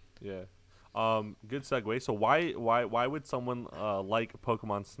 Yeah. Good segue. So why would someone like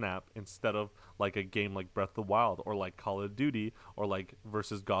Pokemon Snap instead of like a game like Breath of the Wild or like Call of Duty or like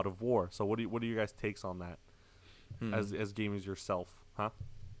versus God of War? So what are your guys' takes on that as gamers yourself? Huh?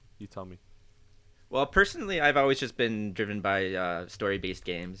 You tell me. Well, personally, I've always just been driven by story-based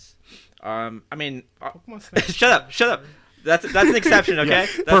games. I mean, Pokemon Snap. shut up. That's an exception, okay?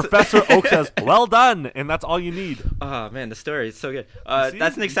 Yeah. That's, Professor Oak says, "Well done," and that's all you need. Oh man, the story is so good. see?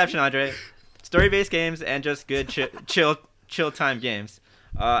 That's an You exception, Andre. Story-based games and just good chill time games.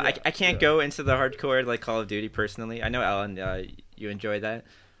 I can't go into the hardcore like Call of Duty personally. I know Alan, you enjoy that,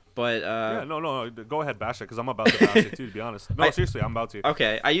 but Yeah, no. Go ahead, bash it, because I'm about to bash it too. To be honest, no, seriously, I'm about to.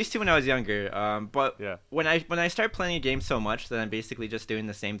 okay. I used to when I was younger, but Yeah. when I start playing a game so much that I'm basically just doing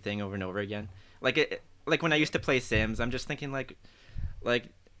the same thing over and over again. Like when I used to play Sims, I'm just thinking like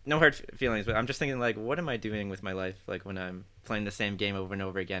no hard feelings, but I'm just thinking like, what am I doing with my life? Like when I'm playing the same game over and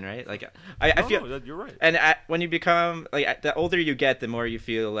over again, right? Like I feel. No, you're right. And when you become the older you get, the more you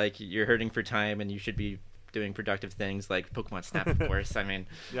feel like you're hurting for time, and you should be doing productive things like Pokemon Snap, of course. I mean,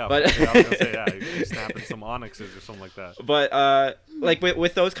 Yeah, but yeah, I was gonna say, yeah, you're snapping some Onyxes or something like that. but like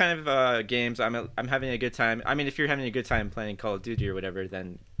with those kind of games, I'm having a good time. I mean, if you're having a good time playing Call of Duty or whatever,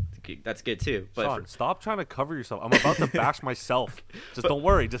 then that's good too. But Sean, stop trying to cover yourself. I'm about to bash myself. Just don't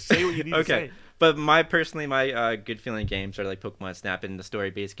worry. Just say what you need to okay. say. But my good feeling games are like Pokemon Snap, and the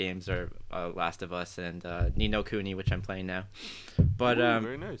story based games are Last of Us and Ni no Kuni, which I'm playing now. But Ooh,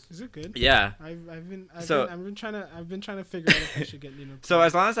 very nice. Is it good? yeah. I've been trying to figure out if I should get Nino. So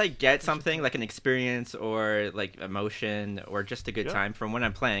as long as I get something like an experience or like emotion or just a good Yeah. time from when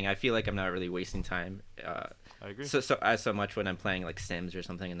I'm playing, I feel like I'm not really wasting time. I agree. So much when I'm playing like Sims or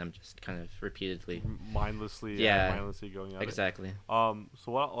something, and I'm just kind of repeatedly. Mindlessly going at Exactly. it.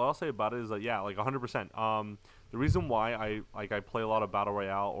 So what I'll say about it is that like 100%. The reason why I play a lot of battle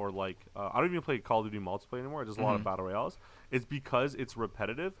royale or like I don't even play Call of Duty multiplayer anymore. Just a lot of battle royales. Is because it's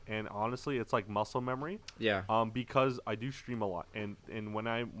repetitive and honestly it's like muscle memory. Yeah. Because I do stream a lot and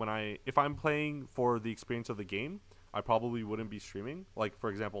if I'm playing for the experience of the game, I probably wouldn't be streaming. Like for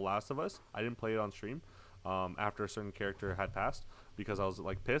example, Last of Us, I didn't play it on stream. After a certain character had passed because I was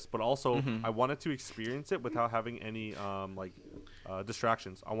like pissed, but also I wanted to experience it without having any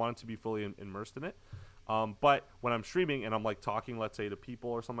distractions. I wanted to be fully immersed in it. But when I'm streaming and I'm like talking, let's say to people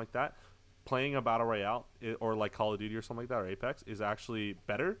or something like that, playing a battle royale or like Call of Duty or something like that or Apex is actually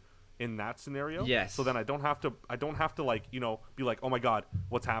better in that scenario. Yes. So then I don't have to like be like, oh my god,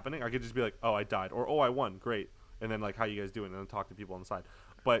 what's happening? I could just be like, oh, I died, or oh, I won, great, and then like, how you guys doing, and then talk to people on the side.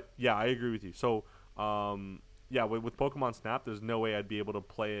 But yeah, I agree with you. So yeah, with Pokemon Snap, there's no way I'd be able to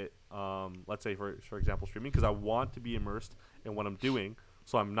play it, let's say, for example, streaming, because I want to be immersed in what I'm doing,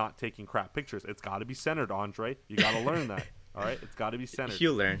 so I'm not taking crap pictures. It's got to be centered, Andre. You got to learn that, all right? It's got to be centered.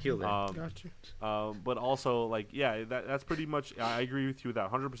 He'll learn. Got you. But also, like, yeah, that's pretty much, I agree with you with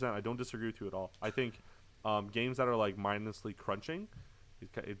that, 100%. I don't disagree with you at all. I think games that are, like, mindlessly crunching,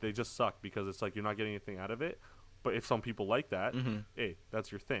 they just suck, because it's like you're not getting anything out of it. But if some people like that, hey,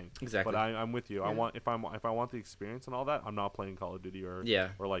 that's your thing. Exactly. But I'm with you. Yeah. If I want the experience and all that, I'm not playing Call of Duty or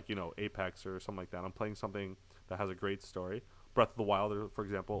like Apex or something like that. I'm playing something that has a great story, Breath of the Wild, for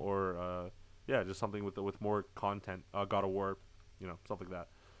example, or just something with more content. God of War, stuff like that.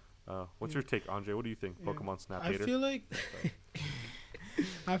 What's your take, Andre? What do you think? Yeah. Pokemon Snap I hater. feel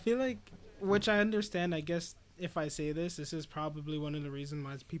like, which I understand. I guess if I say this. This is probably one of the reasons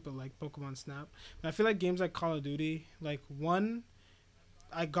why people like Pokemon Snap. But I feel like games like Call of Duty, like one,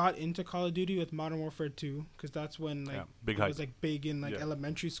 I got into Call of Duty with Modern Warfare 2 because that's when like big it hype. was like big in like Yeah.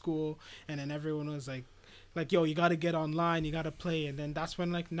 elementary school, and then everyone was like yo, you got to get online, you got to play, and then that's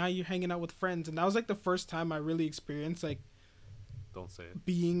when like now you're hanging out with friends, and that was like the first time I really experienced like Don't say it.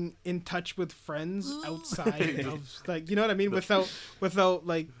 being in touch with friends outside of like, you know what I mean, without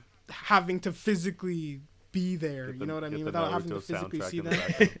like having to physically be there, Get the- you know what I get mean, the without having to Naruto physically soundtrack see in the them.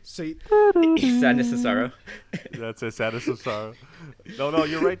 background. So Sadness and sorrow. That's a sadness of sorrow. No,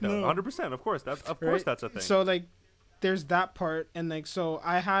 you're right though. No. 100%. Of course, that's Right? that's a thing. So like there's that part, and like so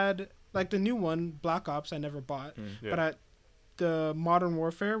I had like the new one, Black Ops, I never bought, Yeah. but the Modern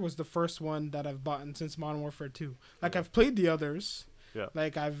Warfare was the first one that I've bought since Modern Warfare 2. Like Okay. I've played the others. Yeah.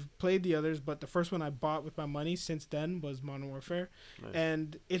 Like I've played the others, but the first one I bought with my money since then was Modern Warfare. Nice.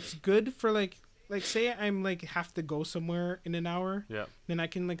 And it's good for like say I'm like have to go somewhere in an hour, Yeah. then I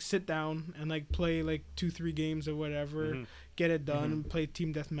can like sit down and like play like 2-3 games or whatever, Mhm. get it done, Mhm. and play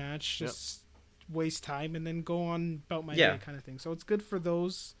team deathmatch, Yep. just waste time and then go on about my Yeah. day kind of thing. So it's good for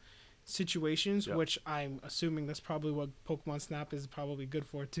those situations, Yep. which I'm assuming that's probably what Pokemon Snap is probably good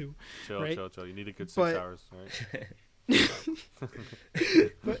for too. Chill, right? chill. You need a good 6 But- hours, right?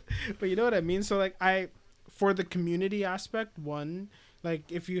 But you know what I mean? So like for the community aspect, one, like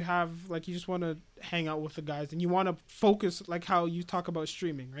if you have like you just want to hang out with the guys and you want to focus like how you talk about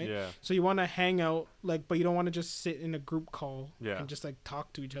streaming, right? Yeah. So you want to hang out like, but you don't want to just sit in a group call Yeah. and just like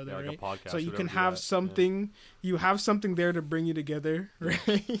talk to each other, Yeah, like right? a podcast. So you or can whatever, have do that. something, you have something there to bring you together,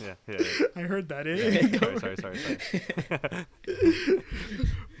 right? Yeah. Yeah. I heard that, eh? Yeah. Sorry.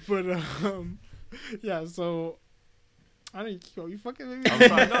 But yeah. So I don't. Yo, you fucking. Made me I'm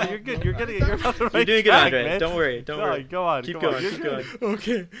sorry. No, you're good. You're getting it. You're on the right You're doing good, track, Andre. man. Don't worry. Don't No, worry. Go on. Keep go on. going. You're Keep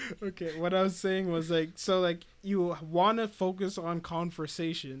good. going. Okay. What I was saying was like, so like you want to focus on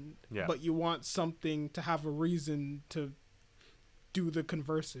conversation, Yeah. but you want something to have a reason to do the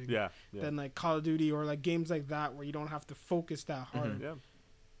conversing. Yeah. Yeah. Than like Call of Duty or like games like that where you don't have to focus that hard Yeah.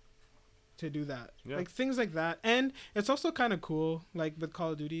 to do that. Yeah. Like things like that. And it's also kind of cool, like with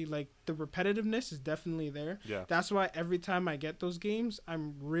Call of Duty, like the repetitiveness is definitely there. Yeah. That's why every time I get those games,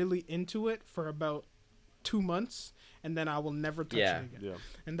 I'm really into it for about 2 months, and then I will never touch Yeah. it again. Yeah.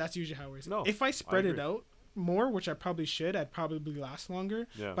 And that's usually how it is. No, if I spread it agree. out more, which I probably should, I'd probably last longer.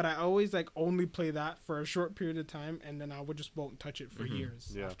 Yeah. But I always like only play that for a short period of time, and then I would just won't touch it for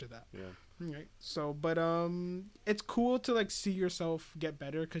years Yeah. after that. Yeah. Right. So, but it's cool to like see yourself get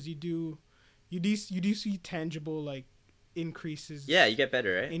better because you do see tangible like increases. Yeah, you get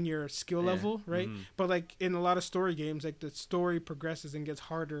better, right? in your skill Yeah. level, right? Mhm. But like in a lot of story games, like the story progresses and gets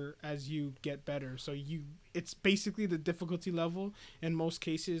harder as you get better. So it's basically the difficulty level in most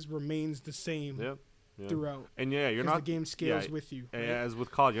cases remains the same Yeah. Yeah. throughout. And yeah, you're 'Cause not the game scales yeah, with you. And right? as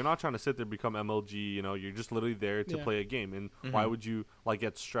with COD, you're not trying to sit there and become MLG. You know, you're just literally there to Yeah. play a game. And Mhm. why would you like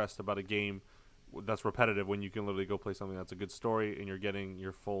get stressed about a game that's repetitive when you can literally go play something that's a good story and you're getting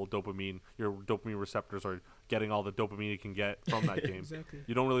your full dopamine, your dopamine receptors are getting all the dopamine you can get from that game. Exactly.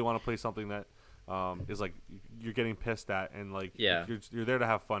 You don't really want to play something that is like you're getting pissed at and like Yeah. you're there to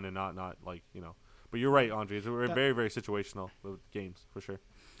have fun and not like you know. But you're right, Andre. It's That- very very situational with games for sure.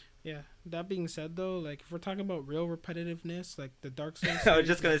 Yeah. That being said, though, like if we're talking about real repetitiveness, like the Dark Souls, I was series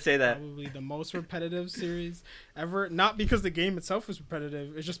just gonna is say that. probably the most repetitive series ever. Not because the game itself is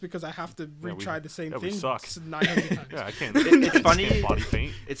repetitive. It's just because I have to we- retry the same yeah, we thing suck. 900 times. Yeah, I can't. It's funny. Body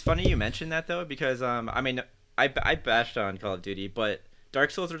paint. It's funny you mentioned that though, because I mean, I bashed on Call of Duty, but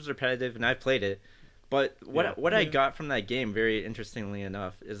Dark Souls was repetitive, and I played it. But what I Yeah. got from that game, very interestingly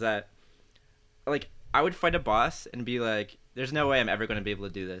enough, is that like I would fight a boss and be like, "There's no way I'm ever going to be able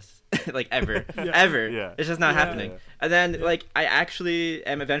to do this, like ever, Yeah. ever. Yeah. It's just not Yeah. happening." Yeah. And then like I actually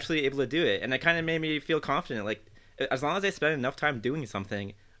am eventually able to do it, and it kind of made me feel confident. Like as long as I spend enough time doing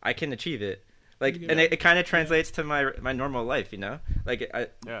something, I can achieve it. Like, Yeah. and it kind of translates to my normal life, you know. Like,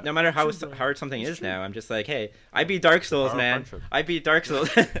 Yeah. no matter how It's true, bro. hard something It's is true. now, I'm just like, hey, I beat Dark Souls, Power of man. friendship. I beat Dark Souls,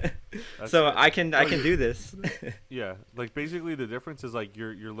 That's so it. I can do this. Yeah, like basically the difference is like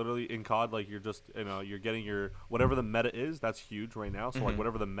you're literally in COD, like you're just you're getting your whatever the meta is. That's huge right now. So like Mhm.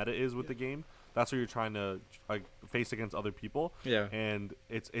 whatever the meta is with the game, that's what you're trying to like face against other people. Yeah. And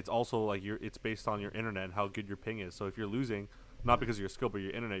it's also like it's based on your internet and how good your ping is. So if you're losing, not because of your skill, but your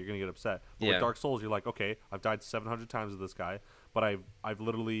internet, you're gonna get upset. But Yeah. with Dark Souls, you're like, okay, I've died 700 times with this guy, but I've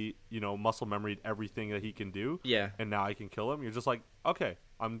literally muscle memoried everything that he can do. Yeah. And now I can kill him. You're just like, okay,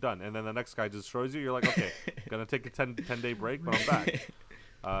 I'm done. And then the next guy destroys you. You're like, okay, gonna take a 10 day break, but I'm back.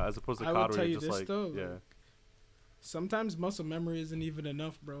 As opposed to I will COD, where tell you're you just this, like, though, yeah, Sometimes muscle memory isn't even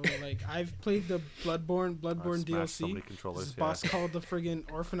enough, bro. Like I've played the Bloodborne smashed so DLC. many controllers, This yeah. boss called the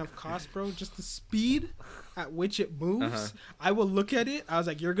friggin' Orphan of Kos, bro. Just the speed at which it moves. Uh-huh. I will look at it. I was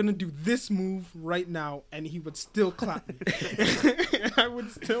like, "You're gonna do this move right now," and he would still clap me. I would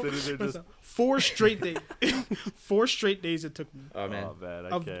still. Sitting there just- 4 straight days. 4 straight days it took me Oh man, Oh man, I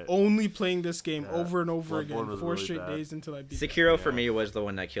of can't. only playing this game Yeah. over and over Bloodborne again. was 4 really straight bad. days until I beat it. Sekiro for Yeah. me was the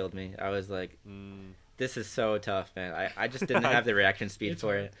one that killed me. I was like, Mm, this is so tough, man. I just didn't have the reaction speed It's for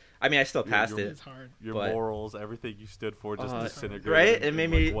hard. it. I mean, I still You're- passed you're- it. It's hard. your But- morals, everything you stood for, just disintegrated. right? in- It made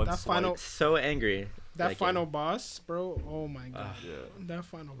in, like, me- one That swipe. final- So angry. That Like, final boss, bro. Oh my god. Yeah. That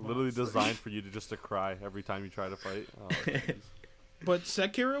final boss. Literally designed for you to just to cry every time you try to fight. Oh, jeez. But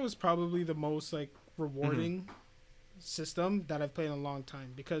Sekiro is probably the most like rewarding system that I've played in a long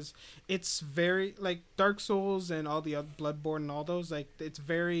time because it's very like Dark Souls and all the other Bloodborne and all those like it's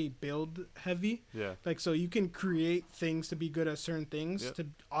very build heavy. Yeah. Like so you can create things to be good at certain things Yep. to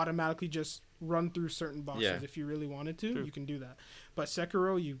automatically just run through certain bosses Yeah. if you really wanted to. True. You can do that. But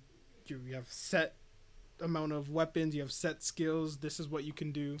Sekiro you have set amount of weapons, you have set skills, this is what you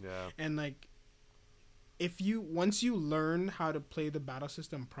can do. Yeah. And like if you once you learn how to play the battle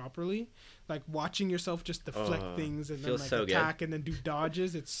system properly, like watching yourself just deflect Oh, things and then feels like so good. attack and then do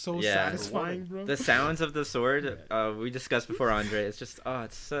dodges, it's so Yeah. satisfying, bro. The sounds of the sword, we discussed before, Andre. It's just,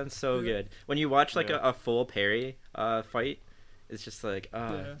 it sounds so Yeah. good. When you watch like Yeah. a full parry fight, it's just like,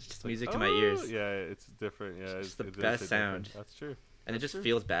 Yeah. it's just music to my ears, Yeah, it's different. Yeah, It's the it is best different. sound. That's true. and it That's just true.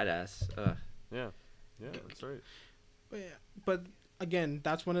 feels badass. Yeah. Yeah, that's right. But, yeah, but again,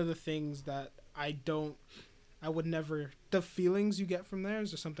 that's one of the things that I would never. The feelings you get from there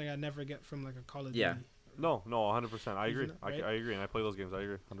is just something I never get from like a Call of Yeah. Duty. No, 100%. I agree. Isn't it, right? I agree, and I play those games. I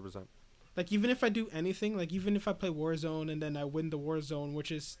agree, 100%. Like even if I do anything, like even if I play Warzone and then I win the Warzone,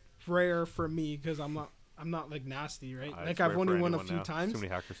 which is rare for me because I'm not like nasty, right? It's Like rare I've for only won a anyone few now. times, Too many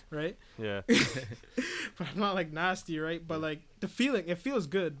hackers. right? Yeah. But I'm not like nasty, right? But like the feeling, it feels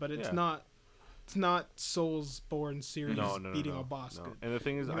good, but it's Yeah. not. It's not Soulsborne series No, beating a boss. no. Good. And the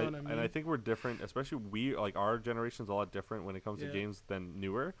thing is, You know what I and mean? I think we're different, especially we like our generation's a lot different when it comes Yeah. to games than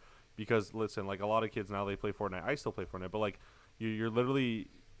newer, because listen, like a lot of kids now they play Fortnite. I still play Fortnite, but like you're literally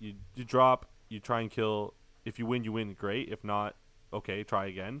you drop, you try and kill. If you win, great. If not, okay, try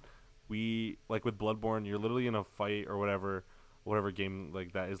again. We like with Bloodborne, you're literally in a fight or whatever game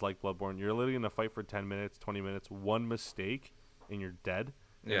like that is like Bloodborne. You're literally in a fight for 10 minutes, 20 minutes. One mistake and you're dead.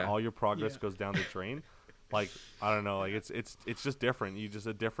 And Yeah. all your progress Yeah. goes down the drain. Like I don't know, like it's just different. You just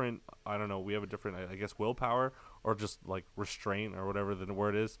a different. I don't know. We have a different, I guess, willpower or just like restraint or whatever the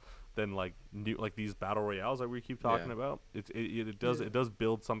word is. Than like new like these battle royales that we keep talking Yeah. about. It does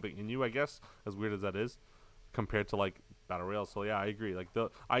build something in you, I guess. As weird as that is, compared to like battle royales. So yeah, I agree.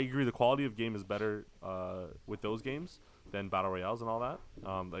 I agree. The quality of game is better with those games than battle royales and all that.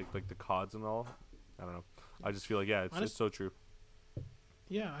 Like the CODs and all. I don't know. I just feel like it's so true.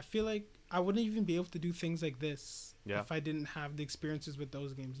 Yeah, I feel like I wouldn't even be able to do things like this Yeah. if I didn't have the experiences with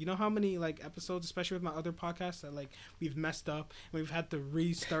those games. You know how many like episodes, especially with my other podcasts, that like we've messed up and we've had to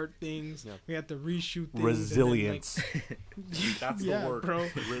restart things, Yeah. we had to reshoot things. Resilience. And then, That's yeah, the word, bro.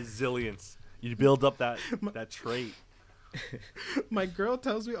 Resilience. You build up that trait. My girl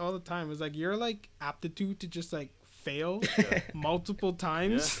tells me all the time, it's like your like aptitude to just like fail multiple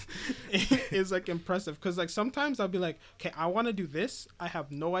times is like impressive because like sometimes I'll be like, okay, I want to do this, I have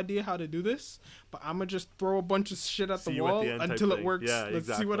no idea how to do this, but I'm gonna just throw a bunch of shit at the See you at wall the end type until it thing. works. Yeah, Let's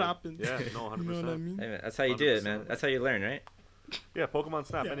see what exactly. happens. Yeah, no, 100%. You know what I mean? Hey, man, that's how you do it, man. 100%. That's how you learn, right? Yeah, Pokemon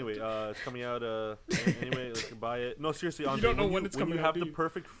Snap. Yeah. Anyway, it's coming out. Anyway, like buy it. No, seriously, Andre, don't know when it's when coming you out, have do the you?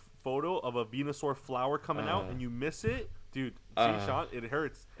 perfect photo of a Venusaur flower coming out and you miss it, dude. See, Sean, it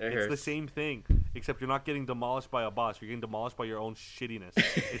hurts. It It's the hurts. same thing, except you're not getting demolished by a boss. You're getting demolished by your own shittiness.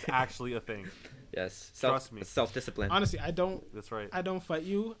 It's actually a thing. Yes. Trust me. Self-discipline. Honestly, I don't That's right. fight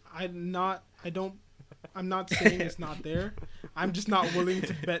you. I'm not saying it's not there. I'm just not willing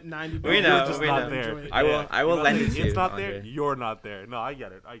to bet 90 bucks. We know, You're just we not know. there. I will- Yeah. I will You're not lend there. it to you, It's not there. Andre. You're not there. No, I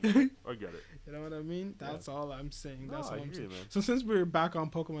get it. I get it. You know what I mean? That's all I'm saying. No, That's I all I'm hear saying. you, man. So since we're back on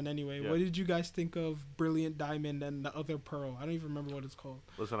Pokemon anyway, Yeah. what did you guys think of Brilliant Diamond and the other Pearl? I don't even remember what it's called.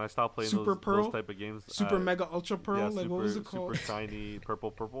 Listen, I stopped playing Super Pearl? those type of games. Super Mega Ultra Pearl? Yeah, like what was it called? Super shiny purple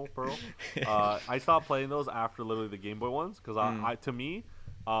pearl. I stopped playing those after literally the Game Boy ones because I to me,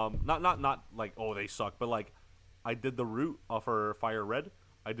 not like they suck, but like I did the route for Fire Red.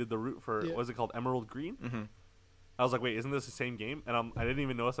 I did the route for Yeah. what is it called, Emerald Green. Mm-hmm. I was like, wait, isn't this the same game? And I didn't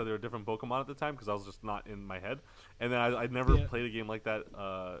even notice that there were different Pokemon at the time because I was just not in my head. And then I never Yeah. played a game like that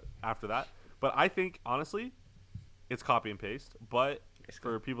after that. But I think honestly, it's copy and paste. But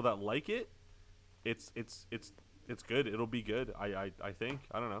for people that like it, it's it's good. It'll be good. I think.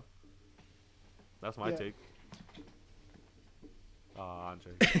 I don't know. That's my Yeah. take.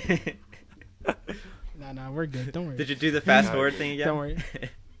 Andre. Nah, we're good. Don't worry. Did you do the fast forward thing again? Don't worry.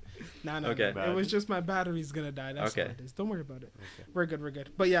 Nah. Okay. It was just my battery's gonna die. That's Okay. all it is. Don't worry about it. Okay. We're good.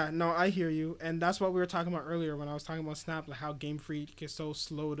 But yeah, no, I hear you, and that's what we were talking about earlier when I was talking about Snap, like how Game Freak is so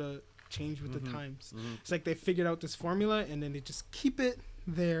slow to change with the times. Mhm. It's like they figured out this formula, and then they just keep it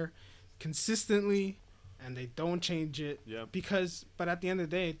there consistently, and they don't change it Yep. but at the end of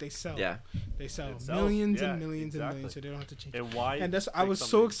the day, they sell. Yeah. They sell It sells. millions Yeah, and millions and exactly. millions, so they don't have to change. And why? And that's I take was so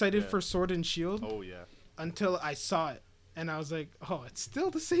something- excited yeah. for Sword and Shield Oh yeah. until I saw it, and I was like, oh, it's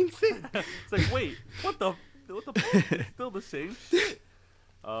still the same thing. It's like, wait, what the fuck? It's still the same shit.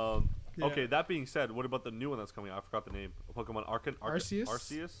 Yeah. Okay, that being said, what about the new one that's coming out? I forgot the name. Pokemon Arceus?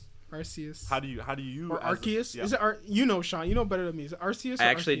 Arceus? Arceus. How do you or as a- Arceus? yeah. Is it you know, Sean, you know better than me. Is it Arceus? I or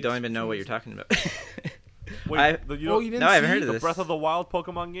actually Arceus? don't even know Which what one you're is talking about. Wait, I- you Oh, know, you didn't No, I haven't see heard of the this. Breath of the Wild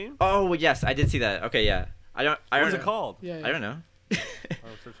Pokemon game? Oh yes, I did see that. Okay, yeah. I don't What's know. it called? Yeah, I don't know. Oh,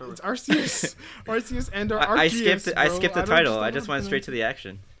 search for it. It's Arceus. Arceus and or I Arceus. skipped bro. the don't title. know I just how went to straight to the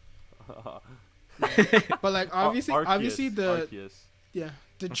action. But like obviously, Arceus, obviously the Arceus.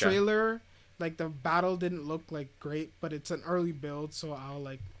 the Okay. trailer, like the battle didn't look like great, but it's an early build, so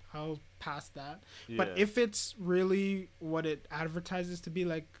I'll pass that. But Yeah. if it's really what it advertises to be,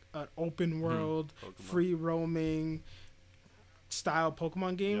 like an open world, Pokemon. free roaming style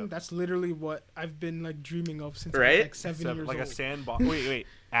Pokemon game, Yep. that's literally what I've been like dreaming of since I Right? was like 7 years like old. a sandbox. wait.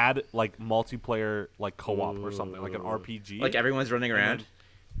 Add like multiplayer, like co-op or something, like an Ooh. RPG. Like everyone's running And around. then-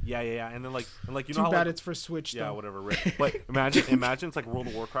 yeah, and then like you Too know how bad like, it's for Switch. yeah, though. whatever. Right. But imagine it's like World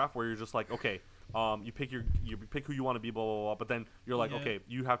of Warcraft where you're just like, okay, you pick who you want to be, blah blah blah. But then you're like, Yeah. okay,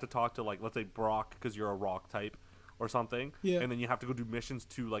 you have to talk to like let's say Brock because you're a Rock type or something. Yeah. And then you have to go do missions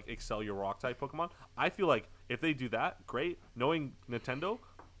to like excel your Rock type Pokemon. I feel like if they do that, great. Knowing Nintendo,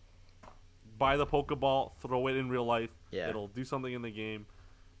 buy the Pokeball, throw it in real life. Yeah. It'll do something in the game.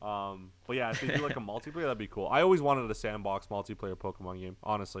 But yeah, if they do like a multiplayer, that'd be cool. I always wanted a sandbox multiplayer Pokemon game,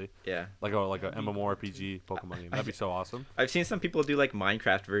 honestly. Yeah. Like a That'd be MMORPG Pokemon game. That'd be so awesome. I've seen some people do like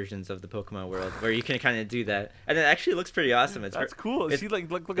Minecraft versions of the Pokemon world where you can kind of do that, and it actually looks pretty awesome. It's That's cool. it's- See,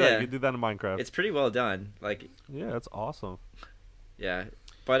 like look at yeah. that. You can do that in Minecraft. it's pretty well done. Like Yeah, that's awesome. yeah,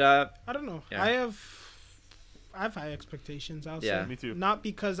 but I don't know. Yeah. I have high expectations. I'll Yeah. say. Me too. Not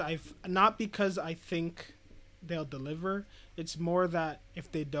because I think they'll deliver. It's more that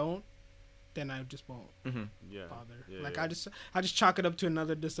if they don't, then I just won't mhm. Yeah. bother. Yeah, like yeah. I just chalk it up to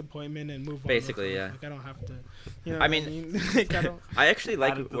another disappointment and move on. Basically, with yeah. life. Like I don't have to. You know I what mean- like I don't. I actually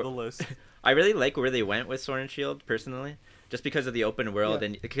like. Add it to the list. I really like where they went with Sword and Shield personally, just because of the open world Yeah.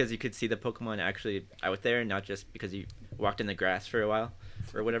 and because you could see the Pokemon actually out there, not just because you walked in the grass for a while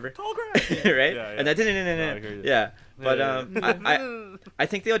or whatever. Tall grass. Right? Yeah, And that No, I hear you. yeah. But Yeah. I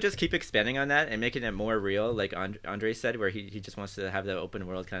think they'll just keep expanding on that and making it more real, like Andre said, where he just wants to have the open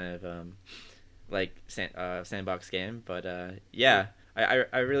world kind of like sandbox game. But yeah,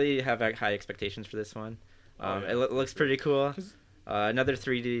 I really have high expectations for this one. Oh, yeah. It looks pretty cool. 'Cause- Another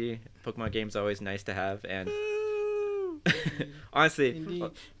 3D Pokemon game is always nice to have, and honestly, Indeed,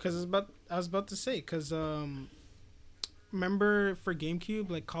 because I was about to say, because remember for GameCube,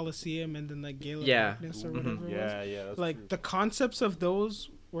 like Coliseum and then like Gale of Yeah. Darkness or Mhm. whatever it was. Yeah. That's Like true. the concepts of those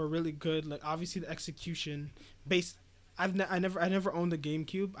were really good. Like obviously the execution based. I never owned the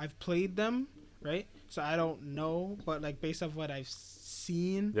GameCube. I've played them, right? So I don't know, but like based off what I've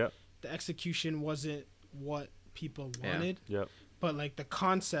seen, Yep. the execution wasn't what people Yeah. wanted. Yep. But like the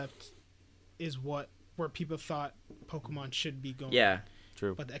concept is where people thought Pokemon should be going. yeah,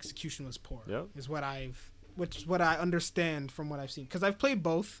 True. But the execution was poor. Yep. Is which is what I understand from what I've seen. Because I've played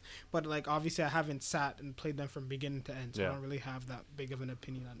both, but like obviously I haven't sat and played them from beginning to end, so Yeah. I don't really have that big of an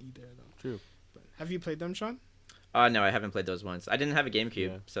opinion on either of them. True. But have you played them, Sean? no, I haven't played those ones. I didn't have a GameCube,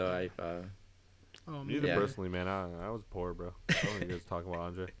 Yeah. so I Oh, Neither Yeah. personally, man. I was poor, bro. I don't think you guys talking about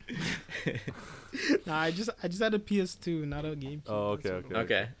Andre. Nah, I just had a PS2, not a GameCube. Oh, That's okay, what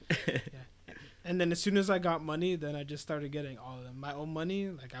it was. okay. And then as soon as I got money, then I just started getting all of them. My own money,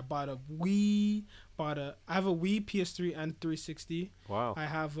 like I bought a Wii, I have a Wii, PS3, and 360. Wow. I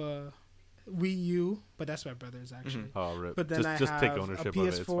have a Wii U, but that's my brother's actually. Mhm. Oh, rip. But then just I take have ownership a of it.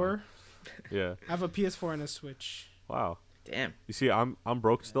 It's PS4. fine. Yeah. I have a PS4 and a Switch. Wow. Damn. You see, I'm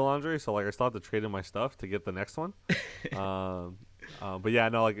broke still, Andre. So like, I still have to trade in my stuff to get the next one. But yeah,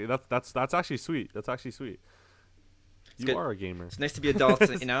 no, like that's actually sweet. That's actually sweet. It's You good. are a gamer. It's nice to be adults,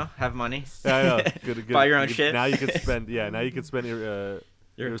 you know, have money. Yeah, I know. Good. Buy your own You shit. Now you can spend. Yeah, now you can spend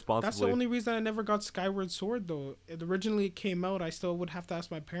irresponsibly. That's the only reason I never got Skyward Sword, though. Originally it came out, I still would have to ask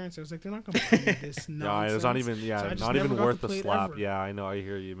my parents. I was like, they're not gonna play me this Yeah, nonsense. it's not even. So I Yeah, just not never even got to worth the play it slap. ever. Yeah, I know. I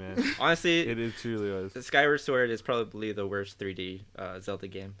hear you, man. Honestly, It truly was. Skyward Sword is probably the worst 3D Zelda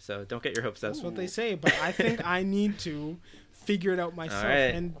game. So don't get your hopes up. That's what they say, but I think I need to figure it out myself.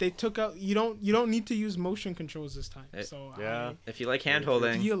 Alright. And they took out you don't need to use motion controls this time. So Yeah. If you like hand I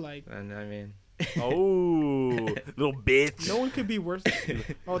holding, feel like then I mean, Oh, little bitch. no one could be worse.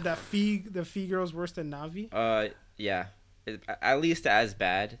 Oh, the Fee girl's worse than Navi. yeah, at least as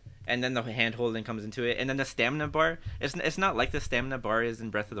bad. And then the hand holding comes into it, and then the stamina bar. It's not like the stamina bar is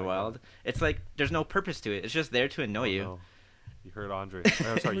in Breath of the Wild. It's like there's no purpose to it. It's just there to annoy you. No. You heard Andre.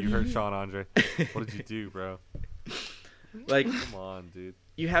 Oh, sorry, you heard Sean Andre. What did you do, bro? Like Come on, dude.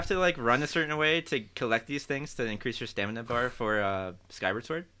 you have to like run a certain way to collect these things to increase your stamina bar for Skyward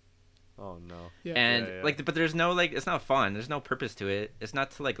Sword. Oh no. Yeah. And Yeah. like, but there's no like, it's not fun. There's no purpose to it. It's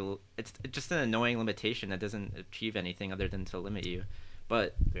not to like, it's just an annoying limitation that doesn't achieve anything other than to limit you.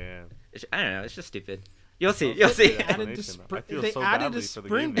 But Damn. I don't know. It's just stupid. You'll see. Sounds You'll like see. They added the explanation. I feel they so added badly a for the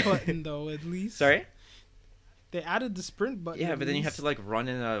sprint game. button though. At least Sorry. they added the sprint button. Yeah, at but then you have least. to like run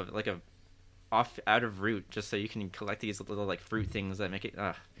in a out of route just so you can collect these little like fruit things that make it.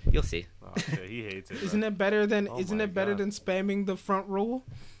 You'll see. Oh shit, he hates it. Isn't bro. it better than Oh isn't my it better God. than spamming the front roll?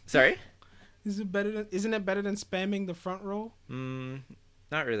 Sorry. Isn't it better than spamming the front roll?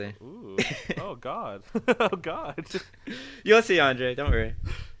 Not really. Ooh. Oh god. Oh god. You'll see, Andre. Don't worry.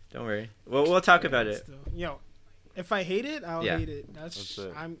 Don't worry. We'll talk about it. Still, if I hate it, I'll Yeah. hate it. That's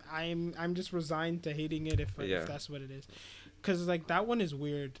it. I'm just resigned to hating it if that's what it is. Cause like that one is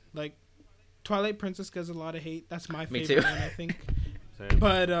weird. Like Twilight Princess gets a lot of hate. That's my Me favorite too. one, I think. Same.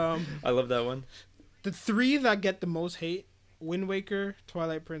 But I love that one. the three that get the most hate: Wind Waker,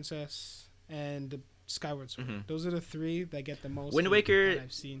 Twilight Princess, and Skyward Sword. Mhm. Those are the three that get the most. Wind hate Waker- that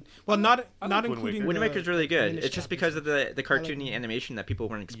I've seen. Well, not I like not Wind including Waker. Wind the Waker's really good. finished It's just chapters. because of the cartoony Wind- animation that people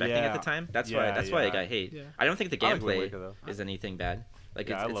weren't expecting at Yeah. the time. That's Yeah, why it yeah. got hate. Yeah. I don't think the I like Wind gameplay Waker, though. is anything bad. Like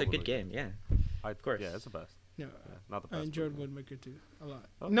Yeah, I it's love a Wind good Waker. game. Yeah. Of course. Yeah, it's the best. Yeah. Yeah, not the I best. enjoyed but- Wind Waker too a lot.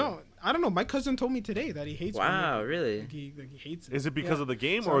 Okay. No, I don't know. My cousin told me today that he hates. Wind Wow, Waker. really? Like he hates it. Is it because Yeah. of the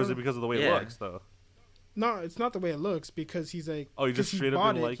game So or I is it don't- because of the way Yeah. it looks though? No, it's not the way it looks because he's like. Oh, he just 'cause straight up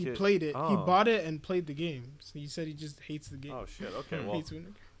bought didn't it. like he it? played it. He Oh. bought it and played the game. So he said he just hates the game. Oh shit. Okay. Hmm. Well, Hates Wind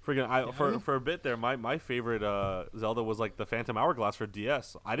Waker. friggin' Yeah. for a bit there, my favorite Zelda was like the Phantom Hourglass for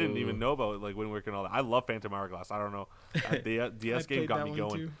DS. I didn't even Ooh. know about like Wind Waker and all that. I love Phantom Hourglass. I don't know. The DS I game played got that me one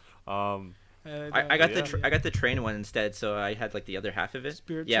going. too. I got Yeah. I got the train one instead, so I had like the other half of it.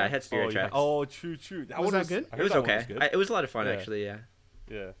 Spirit yeah, I Tracks? had Spirit yeah. Tracks. Oh, true. That Was one that good? I It heard was that one okay. good. It was a lot of fun Yeah. actually. Yeah.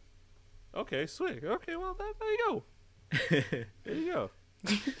 Yeah. Okay, sweet. Okay, well, there you go. There you go.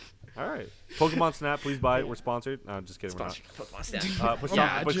 All right. Pokemon Snap, please buy it. We're sponsored. No, I'm just kidding. Sponsored Pokemon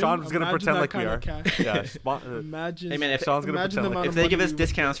Snap. But Sean's gonna pretend like we are. Yeah. Imagine. Hey, man, if- Sean's gonna imagine pretend the like amount If of they give money us we would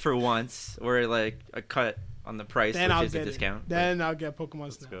discounts get. for once, or like a cut on the price, Then which I'll is a get discount. it. Then I'll get Pokemon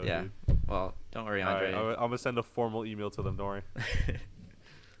Let's Snap. go. Yeah. Dude. Well, don't worry, All Andre. right, I'm gonna send a formal email to them. Don't worry.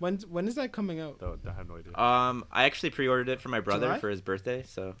 When is that coming out? I have no idea. I actually pre-ordered it for my brother July? for his birthday,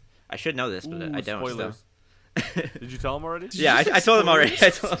 so I should know this, but Ooh, I don't. Spoilers. So. Did you tell him already? Yeah, you say I told him already. I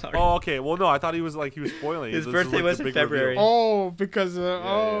told him already. Oh, okay. Well, no, I thought he was spoiling. it. His This is, birthday like, was the in big reveal. February. Oh, because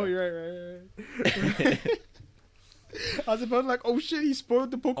yeah. you're right. I was about like, oh shit, he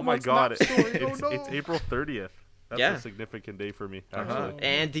spoiled the Pokemon Oh my god, Snap story. it's Oh no. it's April 30th. That's Yeah. a significant day for me. Uh-huh. Actually.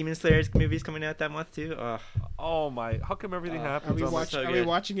 And Demon Slayer's movie's coming out that month too. Oh my! How come everything happens? Are we on, like- so are we good.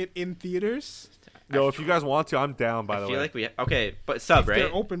 watching it in theaters? Yo, if you guys want to, I'm down. By I the feel way, like we okay, but sub right.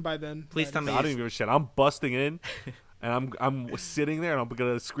 They're open by then. Please That tell is- me I don't even give a shit. I'm busting in, and I'm sitting there, and I'm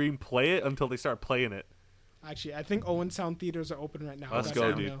gonna scream play it until they start playing it. Actually, I think Owen Sound theaters are open right now. Let's That's go,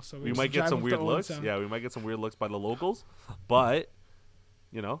 the dude. email, so We should might get drive some up to weird Owen looks. Sound. Yeah, we might get some weird looks by the locals, but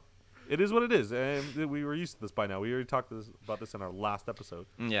you know, it is what it is, and we were used to this by now. We already talked about this in our last episode.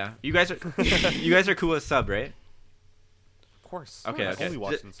 Yeah, you guys are cool with sub, right? Of course. Okay, I'm okay. only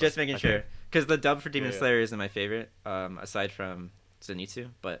watching Just stuff. making I sure, think. because the dub for Demon Yeah. Slayer isn't my favorite, aside from Zenitsu.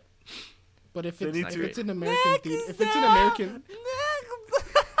 But But if They it's need if to- it's an American theater, if it's an American,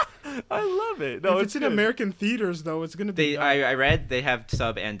 I love it. No, if it's in good. American theaters though, it's gonna be. they, I read they have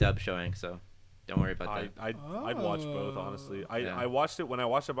sub and dub showing, so don't worry about that. I'd watch both, honestly. Yeah. I watched it when I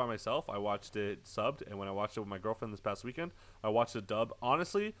watched it by myself. I watched it subbed, and when I watched it with my girlfriend this past weekend, I watched it dub.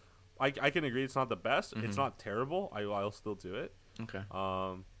 Honestly, I can agree it's not the best. It's not terrible. I'll still do it. Okay.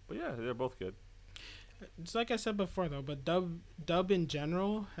 But yeah, they're both good. It's like I said before though, but dub in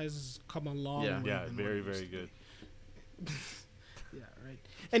general has come a long Yeah. way. Yeah, than very what it very used to good. be. Yeah, right.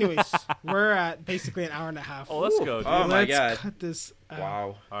 Anyways, we're at basically an hour and a half. Oh, let's go, dude. Oh, my Let's God. cut this out.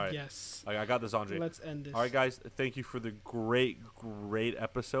 Wow. All right. Yes. I got this, Andre. Let's end this. All right, guys. Thank you for the great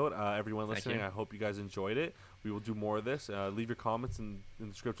episode. Everyone Thank listening, you. I hope you guys enjoyed it. We will do more of this. Leave your comments in the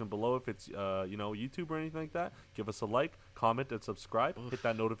description below if it's YouTube or anything like that. Give us a like, comment, and subscribe. Hit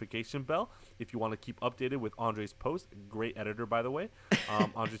that notification bell if you want to keep updated with Andre's post. Great editor, by the way.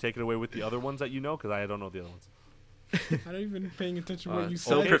 Andre, take it away with the other ones that you know, because I don't know the other ones. I'm not even paying attention to what you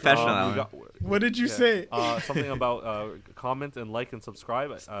so said. professional. we got- What did you yeah. say? Something about comment and like and subscribe.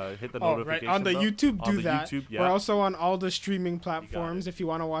 Hit the Oh, notification right. On the bell. YouTube, On do the that. YouTube, yeah. We're also on all the streaming platforms it. if you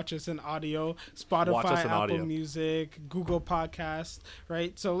want to watch us in audio. Watch Spotify, us in Apple audio. Music, Google Podcast,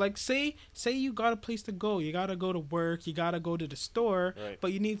 right? So, like, say you got a place to go. You got to go to work. You got to go to the store. Right.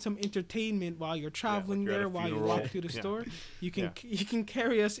 But you need some entertainment while you're traveling you're at a there, while you funeral. walk through the Yeah. store. You can Yeah. you can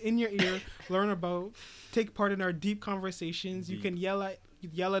carry us in your ear, take part in our deep conversations. You can yell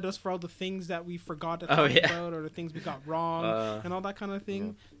at us for all the things that we forgot to talk about or the things we got wrong and all that kind of thing.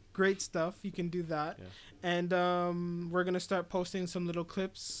 Yeah. Great stuff. You can do that. Yeah. And we're going to start posting some little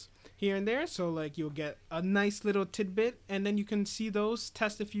clips here and there. So, like, you'll get a nice little tidbit. And then you can see those,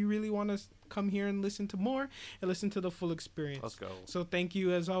 test if you really want to come here and listen to more and listen to the full experience. Let's go. So thank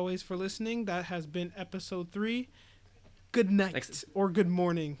you, as always, for listening. That has been episode 3. Good night or good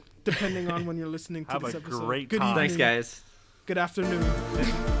morning, depending on when you're listening to Have this a episode. great Good time. evening. Thanks, guys. Good afternoon.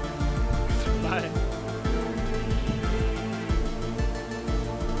 Bye.